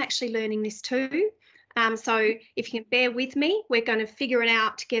 I'm actually learning this too. So if you can bear with me, we're going to figure it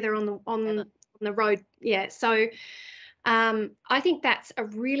out together on the road. Yeah. So I think that's a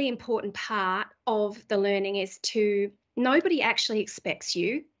really important part of the learning, is to, nobody actually expects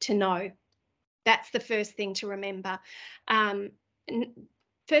you to know. That's the first thing to remember.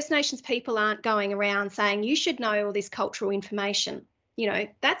 First Nations people aren't going around saying you should know all this cultural information. You know,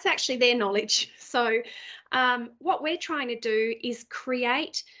 that's actually their knowledge. So what we're trying to do is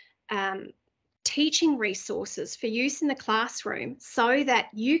create teaching resources for use in the classroom so that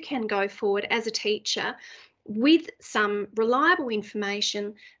you can go forward as a teacher with some reliable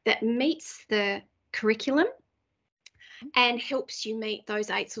information that meets the curriculum and helps you meet those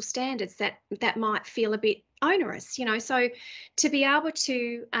AITSL standards that might feel a bit onerous, you know. So to be able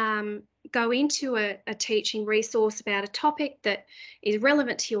to go into a teaching resource about a topic that is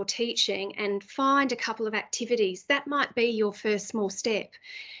relevant to your teaching and find a couple of activities, that might be your first small step.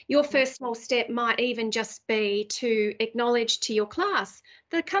 Your first small step might even just be to acknowledge to your class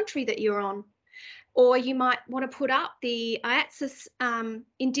the country that you're on. Or you might want to put up the AITSL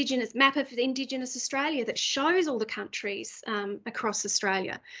Indigenous map of Indigenous Australia that shows all the countries across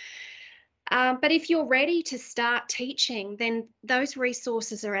Australia. But if you're ready to start teaching, then those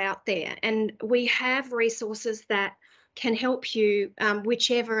resources are out there. And we have resources that can help you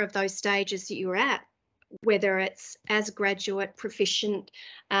whichever of those stages that you're at, whether it's as graduate, proficient,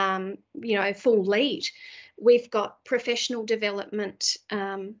 you know, full lead. We've got professional development,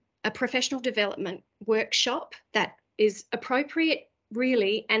 a professional development workshop that is appropriate,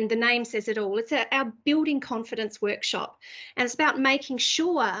 really, and the name says it all. It's our Building Confidence workshop, and it's about making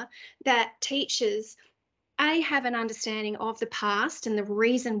sure that teachers have an understanding of the past and the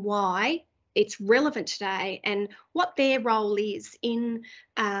reason why it's relevant today, and what their role is in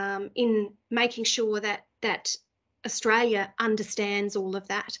making sure that Australia understands all of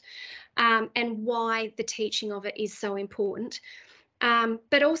that, and why the teaching of it is so important.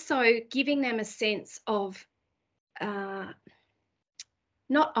 But also giving them a sense of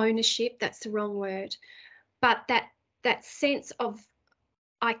not ownership, that's the wrong word, but that sense of,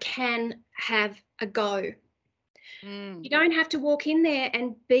 I can have a go. You don't have to walk in there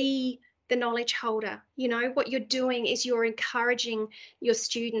and be the knowledge holder. You know, what you're doing is you're encouraging your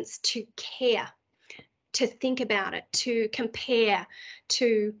students to care, to think about it, to compare,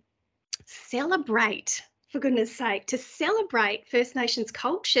 to celebrate, for goodness sake, to celebrate First Nations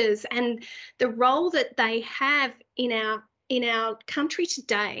cultures and the role that they have in our country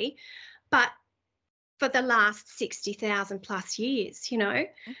today, but for the last 60,000 plus years, you know.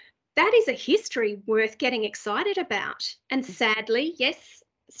 That is a history worth getting excited about. And sadly, yes,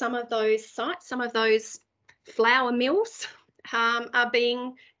 some of those sites, some of those flour mills are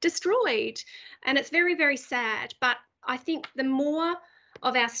being destroyed. And it's very, very sad. But I think the more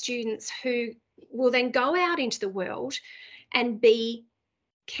of our students who will then go out into the world and be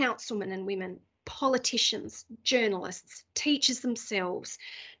councilmen and women, politicians, journalists, teachers themselves,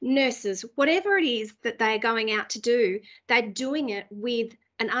 nurses, whatever it is that they're going out to do, they're doing it with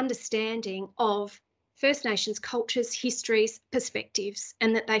an understanding of First Nations cultures, histories, perspectives,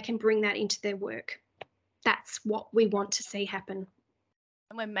 and that they can bring that into their work. That's what we want to see happen.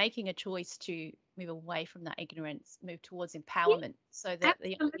 And we're making a choice to move away from that ignorance, move towards empowerment, so that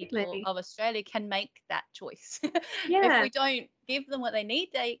the young people of Australia can make that choice. If we don't give them what they need,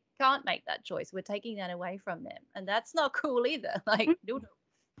 they can't make that choice. We're taking that away from them, and that's not cool either. Like,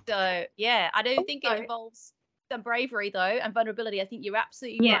 so yeah, I don't think it involves some bravery though, and vulnerability. I think you're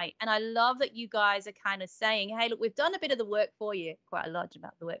absolutely right, and I love that you guys are kind of saying, hey, look, we've done a bit of the work for you, quite a large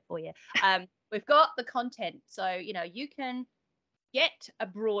amount of the work for you. We've got the content, so you know you can get a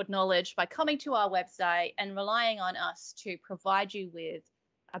broad knowledge by coming to our website and relying on us to provide you with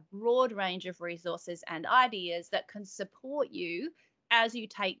a broad range of resources and ideas that can support you as you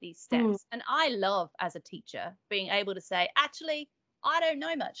take these steps. And I love, as a teacher, being able to say, actually, I don't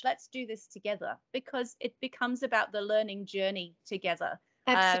know much. Let's do this together, because it becomes about the learning journey together.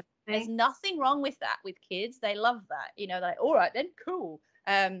 There's nothing wrong with that with kids. They love that. You know, they're like, all right, then cool.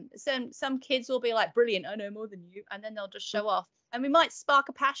 Some kids will be like, brilliant, I know more than you. And then they'll just show off. And we might spark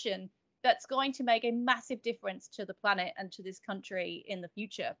a passion that's going to make a massive difference to the planet and to this country in the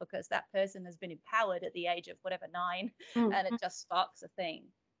future, because that person has been empowered at the age of whatever, 9, and it just sparks a thing.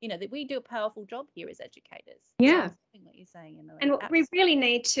 You know, that we do a powerful job here as educators. Yeah. So I think what you're saying, Emily. And we really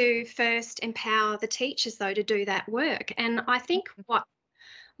need to first empower the teachers, though, to do that work. And I think what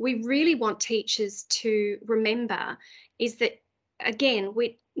we really want teachers to remember is that, again,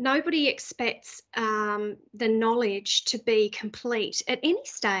 nobody expects the knowledge to be complete at any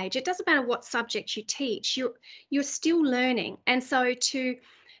stage. It doesn't matter what subject you teach, you're still learning. And so to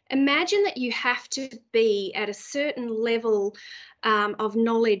imagine that you have to be at a certain level of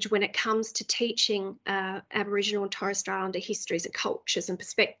knowledge when it comes to teaching Aboriginal and Torres Strait Islander histories and cultures and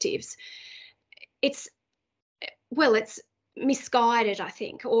perspectives. It's misguided, I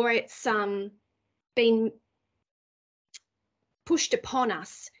think, or it's been pushed upon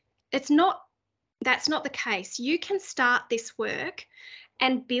us. That's not the case. You can start this work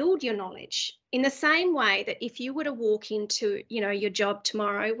and build your knowledge in the same way that if you were to walk into, your job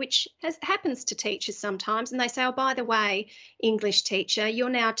tomorrow, which happens to teachers sometimes, and they say, oh, by the way, English teacher, you're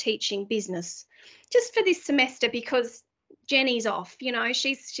now teaching business just for this semester because Jenny's off,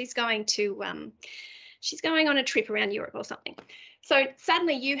 she's going to she's going on a trip around Europe or something. So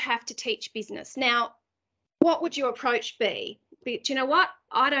suddenly you have to teach business. Now, what would your approach be? Do you know what?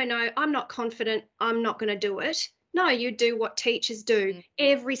 I don't know. I'm not confident. I'm not going to do it. No, you do what teachers do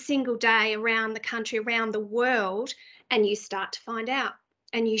every single day around the country, around the world, and you start to find out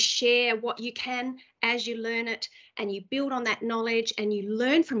and you share what you can as you learn it, and you build on that knowledge and you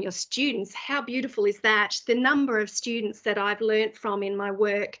learn from your students. How beautiful is that? The number of students that I've learned from in my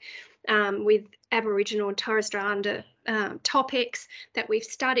work with Aboriginal and Torres Strait Islander topics that we've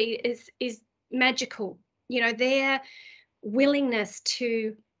studied is magical. Their willingness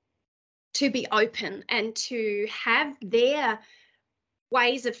to be open and to have their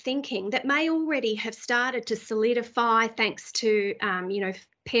ways of thinking that may already have started to solidify thanks to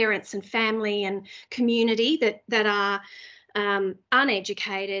parents and family and community that are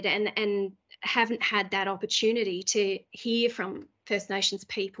uneducated and haven't had that opportunity to hear from First Nations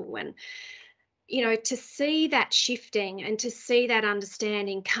people, and to see that shifting and to see that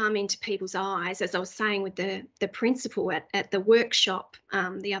understanding come into people's eyes, as I was saying with the principal at the workshop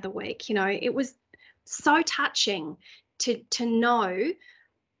the other week. It was so touching to know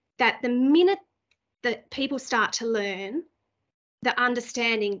that the minute that people start to learn, the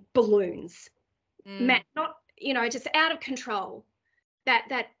understanding balloons, not just out of control.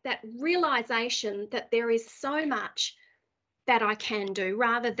 That realization that there is so much that I can do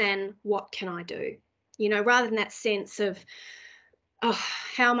rather than what can I do, rather than that sense of, oh,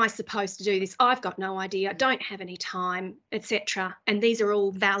 how am I supposed to do this? I've got no idea. I don't have any time, etc. And these are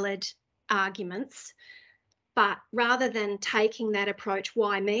all valid arguments. But rather than taking that approach,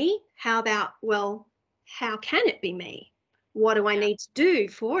 why me? How about, well, how can it be me? What do I need to do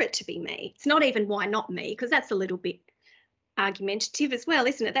for it to be me? It's not even why not me, because that's a little bit argumentative as well,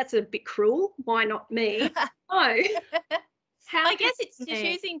 isn't it? That's a bit cruel. Why not me? No. I guess it's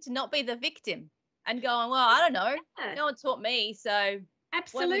choosing to not be the victim and going, well, I don't know. No one taught me. So absolutely,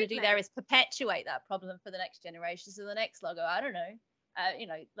 what I'm going to do there is perpetuate that problem for the next generation. So the next logo, I don't know.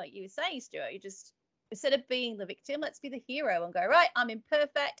 Like you were saying, Stuart, you just, instead of being the victim, let's be the hero and go, right, I'm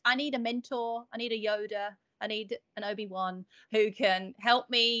imperfect. I need a mentor. I need a Yoda. I need an Obi-Wan who can help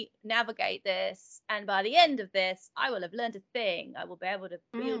me navigate this. And by the end of this, I will have learned a thing. I will be able to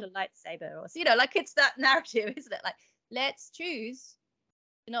wield a lightsaber, or, like, it's that narrative, isn't it? Like, let's choose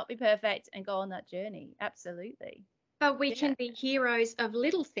to not be perfect and go on that journey. Absolutely. But we can be heroes of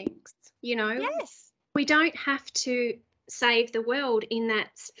little things, Yes. We don't have to save the world in that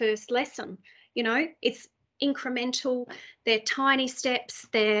first lesson. It's incremental. They're tiny steps.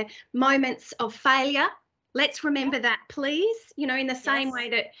 They're moments of failure. Let's remember that, please. In the same way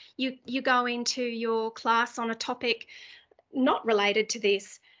that you go into your class on a topic not related to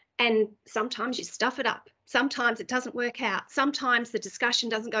this, and sometimes you stuff it up. Sometimes it doesn't work out. Sometimes the discussion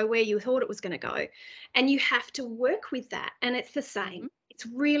doesn't go where you thought it was going to go. And you have to work with that. And it's the same. It's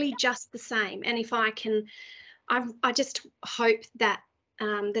really just the same. And if I can, I just hope that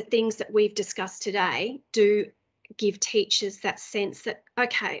the things that we've discussed today do give teachers that sense that,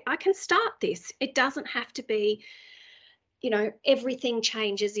 okay, I can start this. It doesn't have to be, everything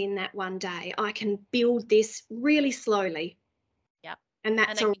changes in that one day. I can build this really slowly. Yep. And they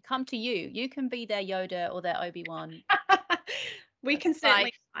can come to you. You can be their Yoda or their Obi-Wan. We can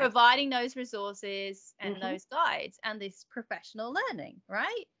certainly providing those resources and those guides and this professional learning,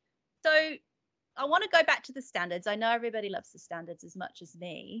 right? So I want to go back to the standards. I know everybody loves the standards as much as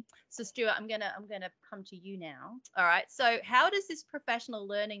me. So Stuart, I'm gonna come to you now. All right. So how does this professional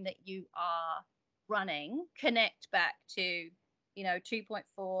learning that you are running connect back to,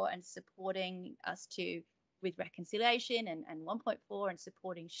 2.4 and supporting us with reconciliation and 1.4 and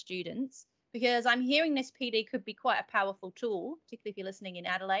supporting students? Because I'm hearing this PD could be quite a powerful tool, particularly if you're listening in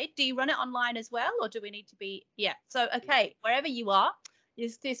Adelaide. Do you run it online as well, or do we need to be? Yeah. So, okay, wherever you are,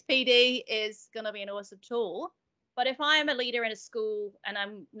 this PD is going to be an awesome tool. But if I am a leader in a school and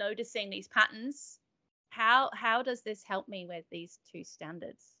I'm noticing these patterns, how does this help me with these two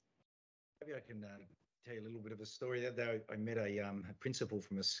standards? Maybe I can Tell you a little bit of a story. The other day I met a principal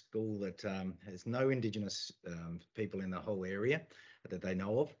from a school that has no Indigenous people in the whole area that they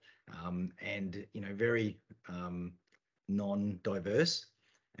know of, and very non-diverse.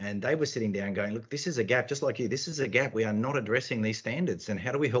 And they were sitting down going, look, this is a gap, just like you, this is a gap. We are not addressing these standards, and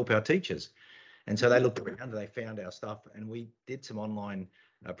how do we help our teachers? And so they looked around and they found our stuff, and we did some online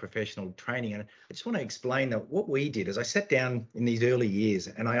professional training. And I just want to explain that what we did is I sat down in these early years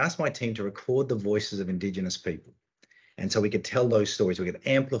and I asked my team to record the voices of Indigenous people. And so we could tell those stories, we could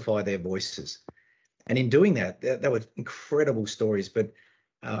amplify their voices. And in doing that, they were incredible stories. But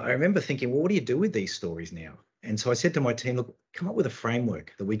I remember thinking, well, what do you do with these stories now? And so I said to my team, look, come up with a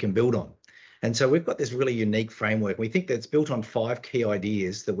framework that we can build on. And so we've got this really unique framework. We think that it's built on 5 key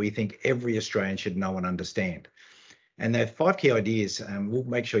ideas that we think every Australian should know and understand. And the 5 key ideas, we'll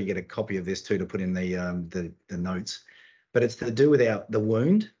make sure you get a copy of this too to put in the notes. But it's to do with the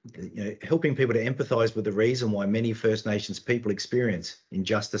wound, helping people to empathise with the reason why many First Nations people experience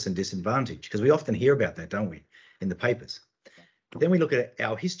injustice and disadvantage, because we often hear about that, don't we, in the papers. Then we look at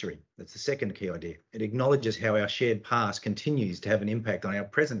our history. That's the second key idea. It acknowledges how our shared past continues to have an impact on our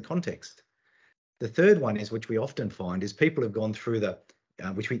present context. The third one is, which we often find, is people have gone through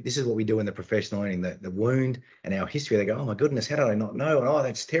this is what we do in the professional learning, the wound and our history. They go, oh my goodness, how did I not know? And oh,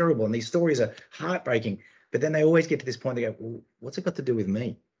 that's terrible. And these stories are heartbreaking. But then they always get to this point, they go, well, what's it got to do with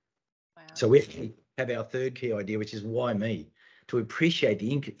me? Wow. So we have our third key idea, which is why me? To appreciate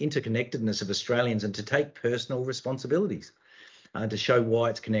the interconnectedness of Australians and to take personal responsibilities, to show why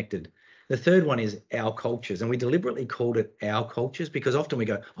it's connected. The third one is our cultures, and we deliberately called it our cultures because often we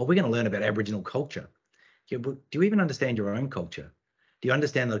go, oh, we're going to learn about Aboriginal culture. Yeah, but do you even understand your own culture? Do you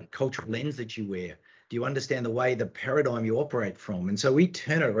understand the cultural lens that you wear? Do you understand the paradigm you operate from? And so we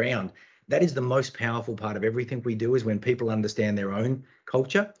turn it around. That is the most powerful part of everything we do, is when people understand their own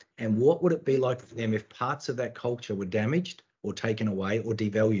culture and what would it be like for them if parts of that culture were damaged or taken away or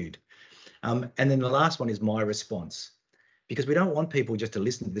devalued. And then the last one is my response. Because we don't want people just to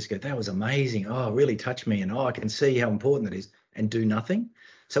listen to this, go, that was amazing. Oh, it really touched me. And oh, I can see how important that is, and do nothing.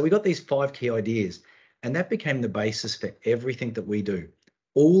 So we got these 5 key ideas, and that became the basis for everything that we do.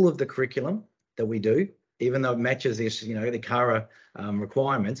 All of the curriculum that we do, even though it matches this, the CARA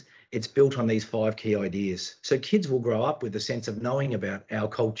requirements, it's built on these 5 key ideas. So kids will grow up with a sense of knowing about our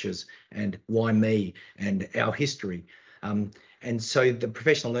cultures and why me and our history. And so the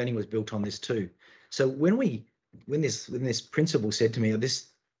professional learning was built on this too. So when this principal said to me, oh, this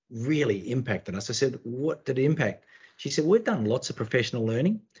really impacted us, I said, what did it impact? She said, we've done lots of professional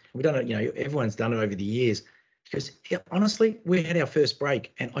learning. We've done it, everyone's done it over the years. She goes, yeah, honestly, we had our first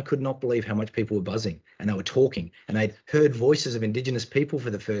break and I could not believe how much people were buzzing and they were talking and they'd heard voices of Indigenous people for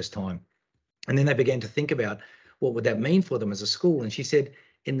the first time. And then they began to think about what would that mean for them as a school. And she said,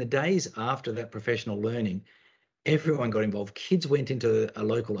 in the days after that professional learning, everyone got involved. Kids went into a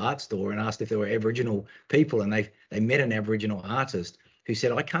local art store and asked if there were Aboriginal people, and they met an Aboriginal artist who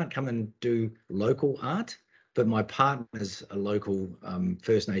said, I can't come and do local art, but my partner's a local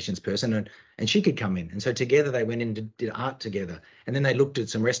First Nations person and she could come in. And so together they went in and did art together. And then they looked at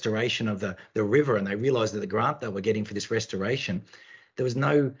some restoration of the river, and they realised that the grant they were getting for this restoration, there was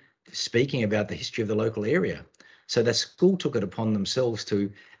no speaking about the history of the local area. So the school took it upon themselves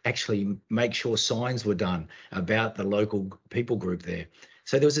to actually make sure signs were done about the local people group there.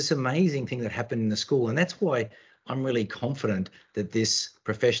 So there was this amazing thing that happened in the school. And that's why I'm really confident that this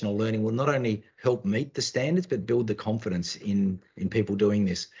professional learning will not only help meet the standards, but build the confidence in people doing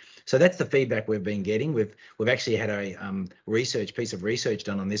this. So that's the feedback we've been getting. We've actually had a piece of research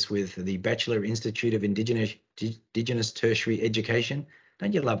done on this with the Bachelor Institute of Indigenous Tertiary Education.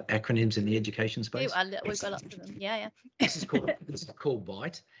 Don't you love acronyms in the education space? We've got lots of them. Yeah. This is called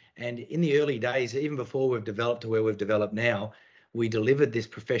BITE. And in the early days, even before we've developed to where we've developed now, we delivered this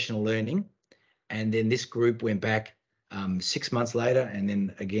professional learning. And then this group went back 6 months later, and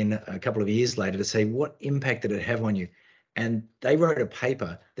then again a couple of years later, to say, what impact did it have on you? And they wrote a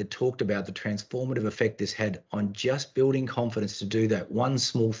paper that talked about the transformative effect this had on just building confidence to do that one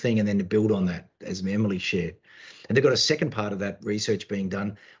small thing and then to build on that, as Emily shared. And they've got a second part of that research being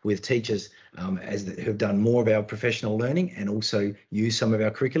done with teachers who've done more of our professional learning and also use some of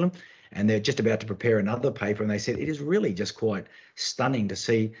our curriculum. And they're just about to prepare another paper, and they said it is really just quite stunning to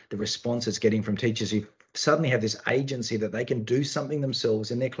see the response it's getting from teachers who suddenly have this agency that they can do something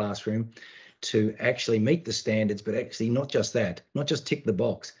themselves in their classroom to actually meet the standards, but actually not just that, not just tick the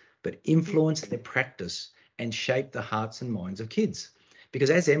box, but influence their practice and shape the hearts and minds of kids. Because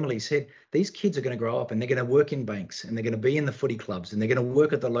as Emily said, these kids are going to grow up and they're going to work in banks and they're going to be in the footy clubs and they're going to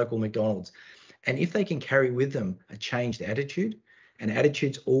work at the local McDonald's. And if they can carry with them a changed attitude, and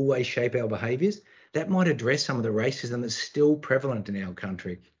attitudes always shape our behaviours, that might address some of the racism that's still prevalent in our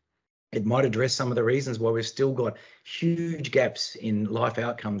country. It might address some of the reasons why we've still got huge gaps in life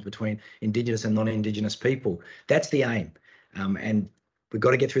outcomes between Indigenous and non-Indigenous people. That's the aim. And we've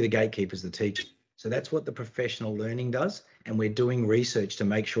got to get through the gatekeepers, the teacher. So that's what the professional learning does. And we're doing research to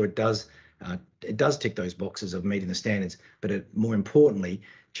make sure it does tick those boxes of meeting the standards, but it more importantly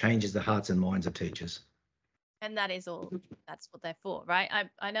changes the hearts and minds of teachers. And that's what they're for, right?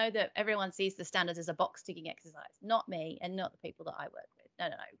 I know that everyone sees the standards as a box ticking exercise, not me and not the people that I work with. No.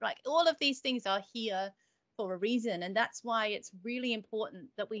 Like all of these things are here for a reason. And that's why it's really important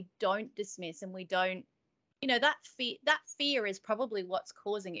that we don't dismiss and we don't, that fear is probably what's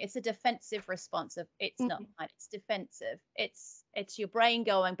causing it. It's a defensive response of it's not mine, it's defensive. It's your brain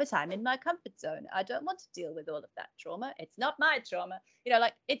going, but I'm in my comfort zone. I don't want to deal with all of that trauma. It's not my trauma.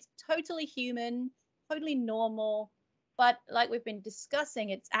 Like it's totally human, totally normal. But like we've been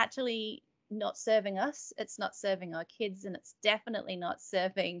discussing, it's actually not serving us. It's not serving our kids, and it's definitely not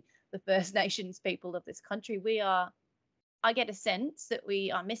serving the First Nations people of this country. I get a sense that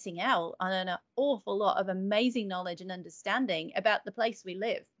we are missing out on an awful lot of amazing knowledge and understanding about the place we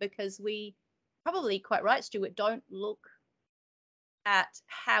live, because we probably, quite right, Stewart, don't look at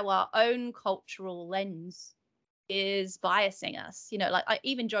how our own cultural lens is biasing us. Like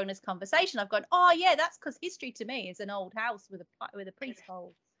even during this conversation, I've gone, oh yeah, that's because history to me is an old house with a priest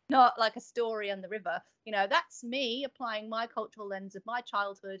hole, not like a story on the river. That's me applying my cultural lens of my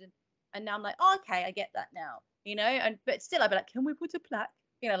childhood, and now I'm like, oh, okay, I get that now. But still I'd be like, can we put a plaque?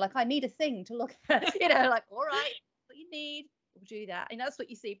 Like I need a thing to look at, like, all right, what you need, we'll do that. And that's what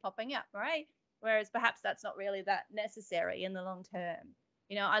you see popping up, right? Whereas perhaps that's not really that necessary in the long term.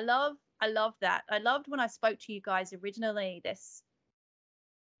 I love that. I loved when I spoke to you guys originally,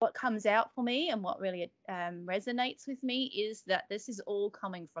 what comes out for me and what really resonates with me is that this is all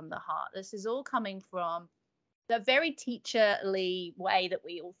coming from the heart. This is all coming from the very teacherly way that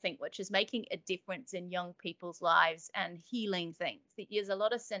we all think, which is making a difference in young people's lives and healing things. There's a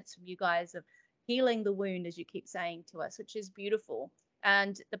lot of sense from you guys of healing the wound, as you keep saying to us, which is beautiful.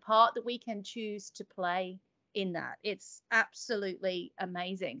 And the part that we can choose to play in that, it's absolutely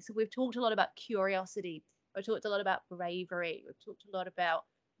amazing. So we've talked a lot about curiosity. We've talked a lot about bravery. We've talked a lot about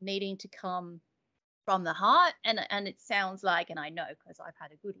needing to come from the heart, and it sounds like, and I know because I've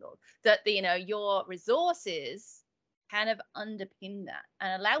had a good look, that your resources kind of underpin that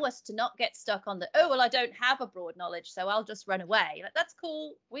and allow us to not get stuck on I don't have a broad knowledge, so I'll just run away. Like, that's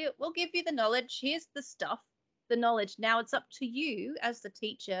cool. We'll give you the knowledge. Here's the stuff, the knowledge. Now it's up to you as the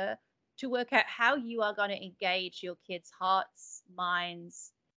teacher to work out how you are going to engage your kids' hearts,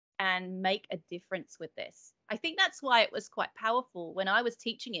 minds, and make a difference with this. I think that's why it was quite powerful when I was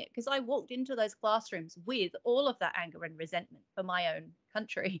teaching it, because I walked into those classrooms with all of that anger and resentment for my own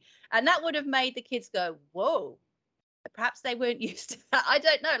country. And that would have made the kids go, whoa, perhaps they weren't used to that. I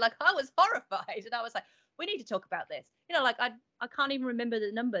don't know. Like, I was horrified. And I was like, we need to talk about this. Like I can't even remember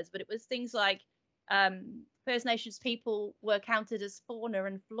the numbers, but it was things like First Nations people were counted as fauna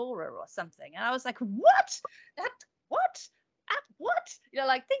and flora or something. And I was like, what? What?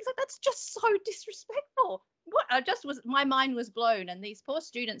 Like things like that's just so disrespectful. My mind was blown, and these poor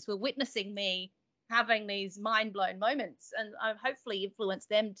students were witnessing me having these mind blown moments, and I've hopefully influenced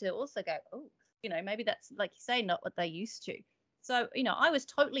them to also go, oh, maybe that's, like you say, not what they used to. So, I was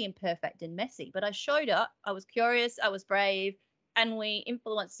totally imperfect and messy, but I showed up, I was curious, I was brave, and we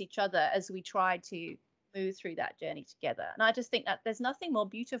influenced each other as we tried to move through that journey together. And I just think that there's nothing more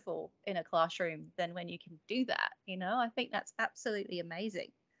beautiful in a classroom than when you can do that. I think that's absolutely amazing.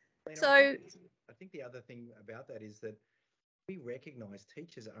 So I think the other thing about that is that we recognize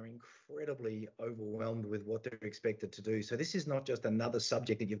teachers are incredibly overwhelmed with what they're expected to do. So this is not just another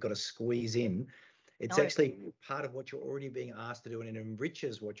subject that you've got to squeeze in. It's actually part of what you're already being asked to do, and it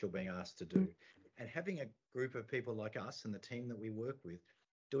enriches what you're being asked to do. And having a group of people like us and the team that we work with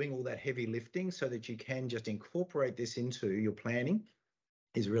doing all that heavy lifting so that you can just incorporate this into your planning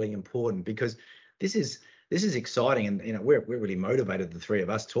is really important, because this is exciting, and we're really motivated, the three of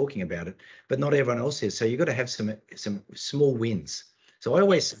us, talking about it, but not everyone else is. So you've got to have some small wins. So I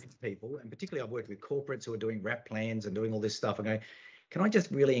always say to people, and particularly I've worked with corporates who are doing RAP plans and doing all this stuff, and go, can I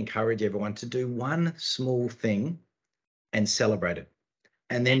just really encourage everyone to do one small thing and celebrate it,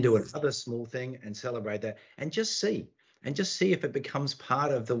 and then do another small thing and celebrate that, and just see if it becomes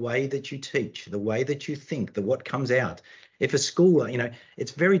part of the way that you teach, the way that you think, what comes out. If a school,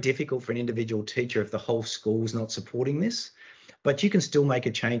 it's very difficult for an individual teacher if the whole school's not supporting this, but you can still make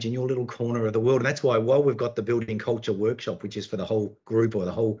a change in your little corner of the world. And that's why, while we've got the building culture workshop, which is for the whole group or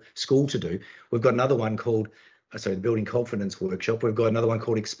the whole school to do, we've got another one called sorry, the Building Confidence workshop. We've got another one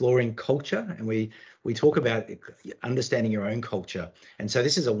called Exploring Culture, and we talk about understanding your own culture. And so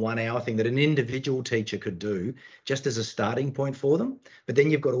this is a 1 hour thing that an individual teacher could do just as a starting point for them. But then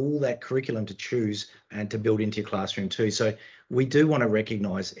you've got all that curriculum to choose and to build into your classroom too. So we do want to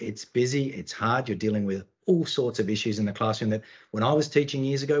recognise it's busy, it's hard, you're dealing with all sorts of issues in the classroom that when I was teaching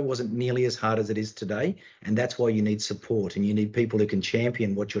years ago wasn't nearly as hard as it is today. And that's why you need support and you need people who can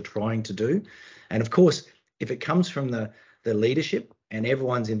champion what you're trying to do. And of course, if it comes from the leadership and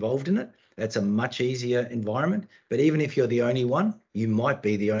everyone's involved in it, that's a much easier environment. But even if you're the only one, you might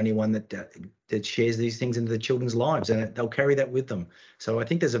be the only one that shares these things into the children's lives, and they'll carry that with them. So I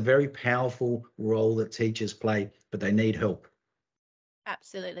think there's a very powerful role that teachers play, but they need help.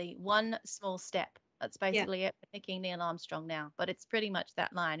 Absolutely. One small step. That's basically it. We're thinking Neil Armstrong now, but it's pretty much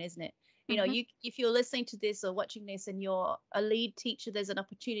that line, isn't it? You know, if you're listening to this or watching this and you're a lead teacher, there's an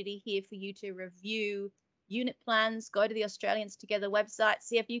opportunity here for you to review unit plans, go to the Australians Together website,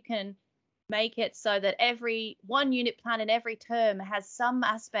 see if you can make it so that every one unit plan in every term has some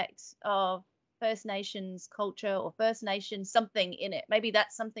aspect of First Nations culture or First Nations something in it. Maybe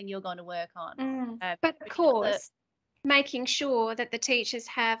that's something you're going to work on. But of course, making sure that the teachers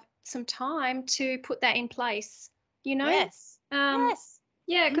have some time to put that in place, you know? Yes.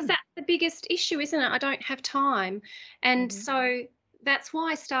 Yeah, because that's the biggest issue, isn't it? I don't have time. And so that's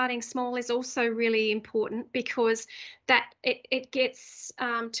why starting small is also really important, because that it gets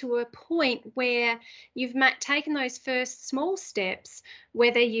to a point where you've taken those first small steps,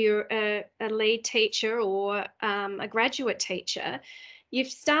 whether you're a lead teacher or a graduate teacher,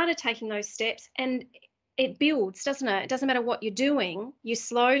 you've started taking those steps and it builds, doesn't it? It doesn't matter what you're doing. You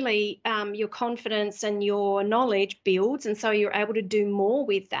slowly, your confidence and your knowledge builds, and so you're able to do more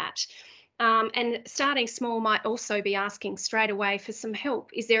with that. And starting small might also be asking straight away for some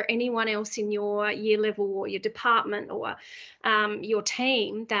help. Is there anyone else in your year level or your department or your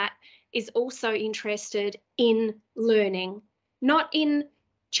team that is also interested in learning, not in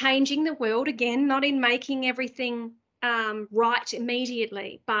changing the world again, not in making everything right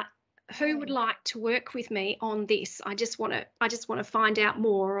immediately, but who would like to work with me on this? I just want to find out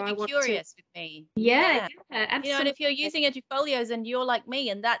more. Or I want curious with me. Yeah, absolutely. You know, and if you're using Edufolios and you're like me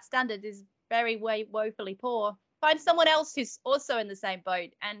and that standard is very woefully poor, find someone else who's also in the same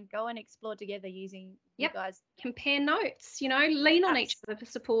boat and go and explore together using you guys. Compare notes, you know, lean on each other for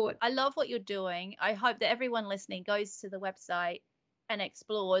support. I love what you're doing. I hope that everyone listening goes to the website and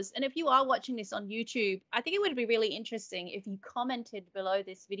explores. And if you are watching this on YouTube, I think it would be really interesting if you commented below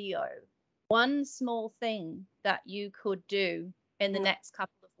this video one small thing that you could do in the next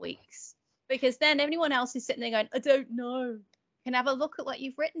couple of weeks, because then anyone else who's sitting there going, I don't know, can have a look at what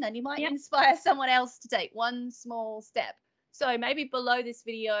you've written and you might inspire someone else to take one small step. So maybe below this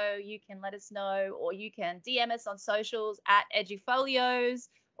video, you can let us know, or you can DM us on socials at Edufolios,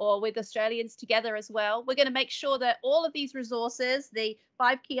 or with Australians Together as well. We're going to make sure that all of these resources, the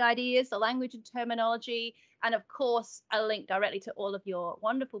 5 key ideas, the language and terminology, and of course, a link directly to all of your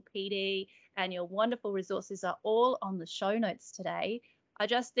wonderful PD and your wonderful resources are all on the show notes today. I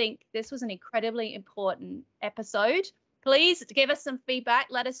just think this was an incredibly important episode. Please give us some feedback.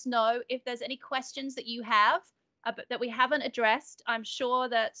 Let us know if there's any questions that you have that we haven't addressed. I'm sure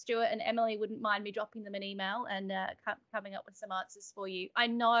that Stewart and Emily wouldn't mind me dropping them an email and coming up with some answers for you. I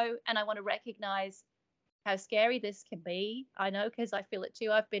know, and I want to recognize how scary this can be. I know, because I feel it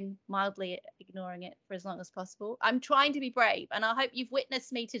too. I've been mildly ignoring it for as long as possible. I'm trying to be brave, and I hope you've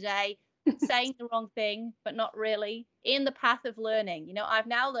witnessed me today saying the wrong thing, but not really, in the path of learning. You know, I've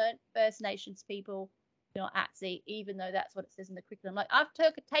now learned First Nations people, you know, AITSL, even though that's what it says in the curriculum. Like, I've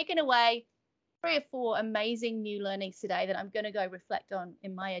taken away 3 or 4 amazing new learnings today that I'm going to go reflect on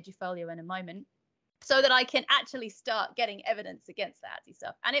in my Edufolio in a moment, so that I can actually start getting evidence against the AITSL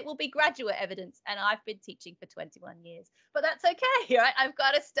stuff. And it will be graduate evidence. And I've been teaching for 21 years, but that's okay, right? I've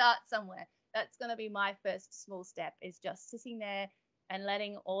got to start somewhere. That's going to be my first small step, is just sitting there and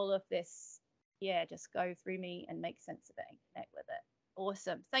letting all of this, just go through me and make sense of it and connect with it.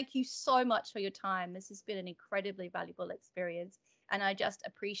 Awesome. Thank you so much for your time. This has been an incredibly valuable experience. And I just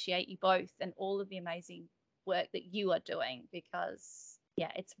appreciate you both and all of the amazing work that you are doing, because,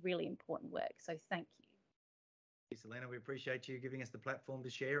 it's really important work. So thank you. Selena, we appreciate you giving us the platform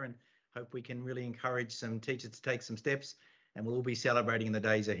to share, and hope we can really encourage some teachers to take some steps. And we'll all be celebrating in the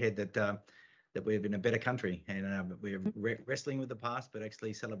days ahead that we're in a better country, and we're wrestling with the past, but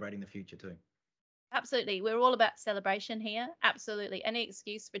actually celebrating the future too. Absolutely. We're all about celebration here. Absolutely. Any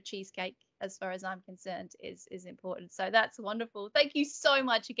excuse for cheesecake, as far as I'm concerned, is important. So that's wonderful. Thank you so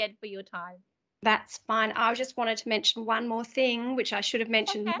much again for your time. That's fine. I just wanted to mention one more thing, which I should have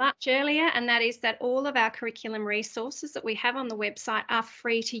mentioned much earlier, and that is that all of our curriculum resources that we have on the website are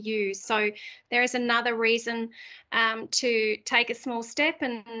free to use. So there is another reason to take a small step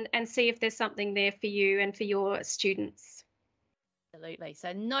and see if there's something there for you and for your students. Absolutely.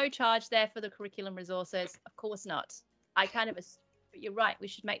 So no charge there for the curriculum resources. Of course not. I kind of, but you're right. We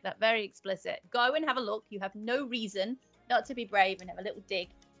should make that very explicit. Go and have a look. You have no reason not to be brave and have a little dig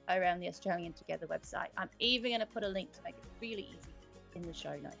around the Australian Together website. I'm even going to put a link to make it really easy in the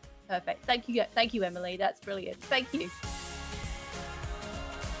show notes. Perfect. Thank you, Emily. That's brilliant. Thank you.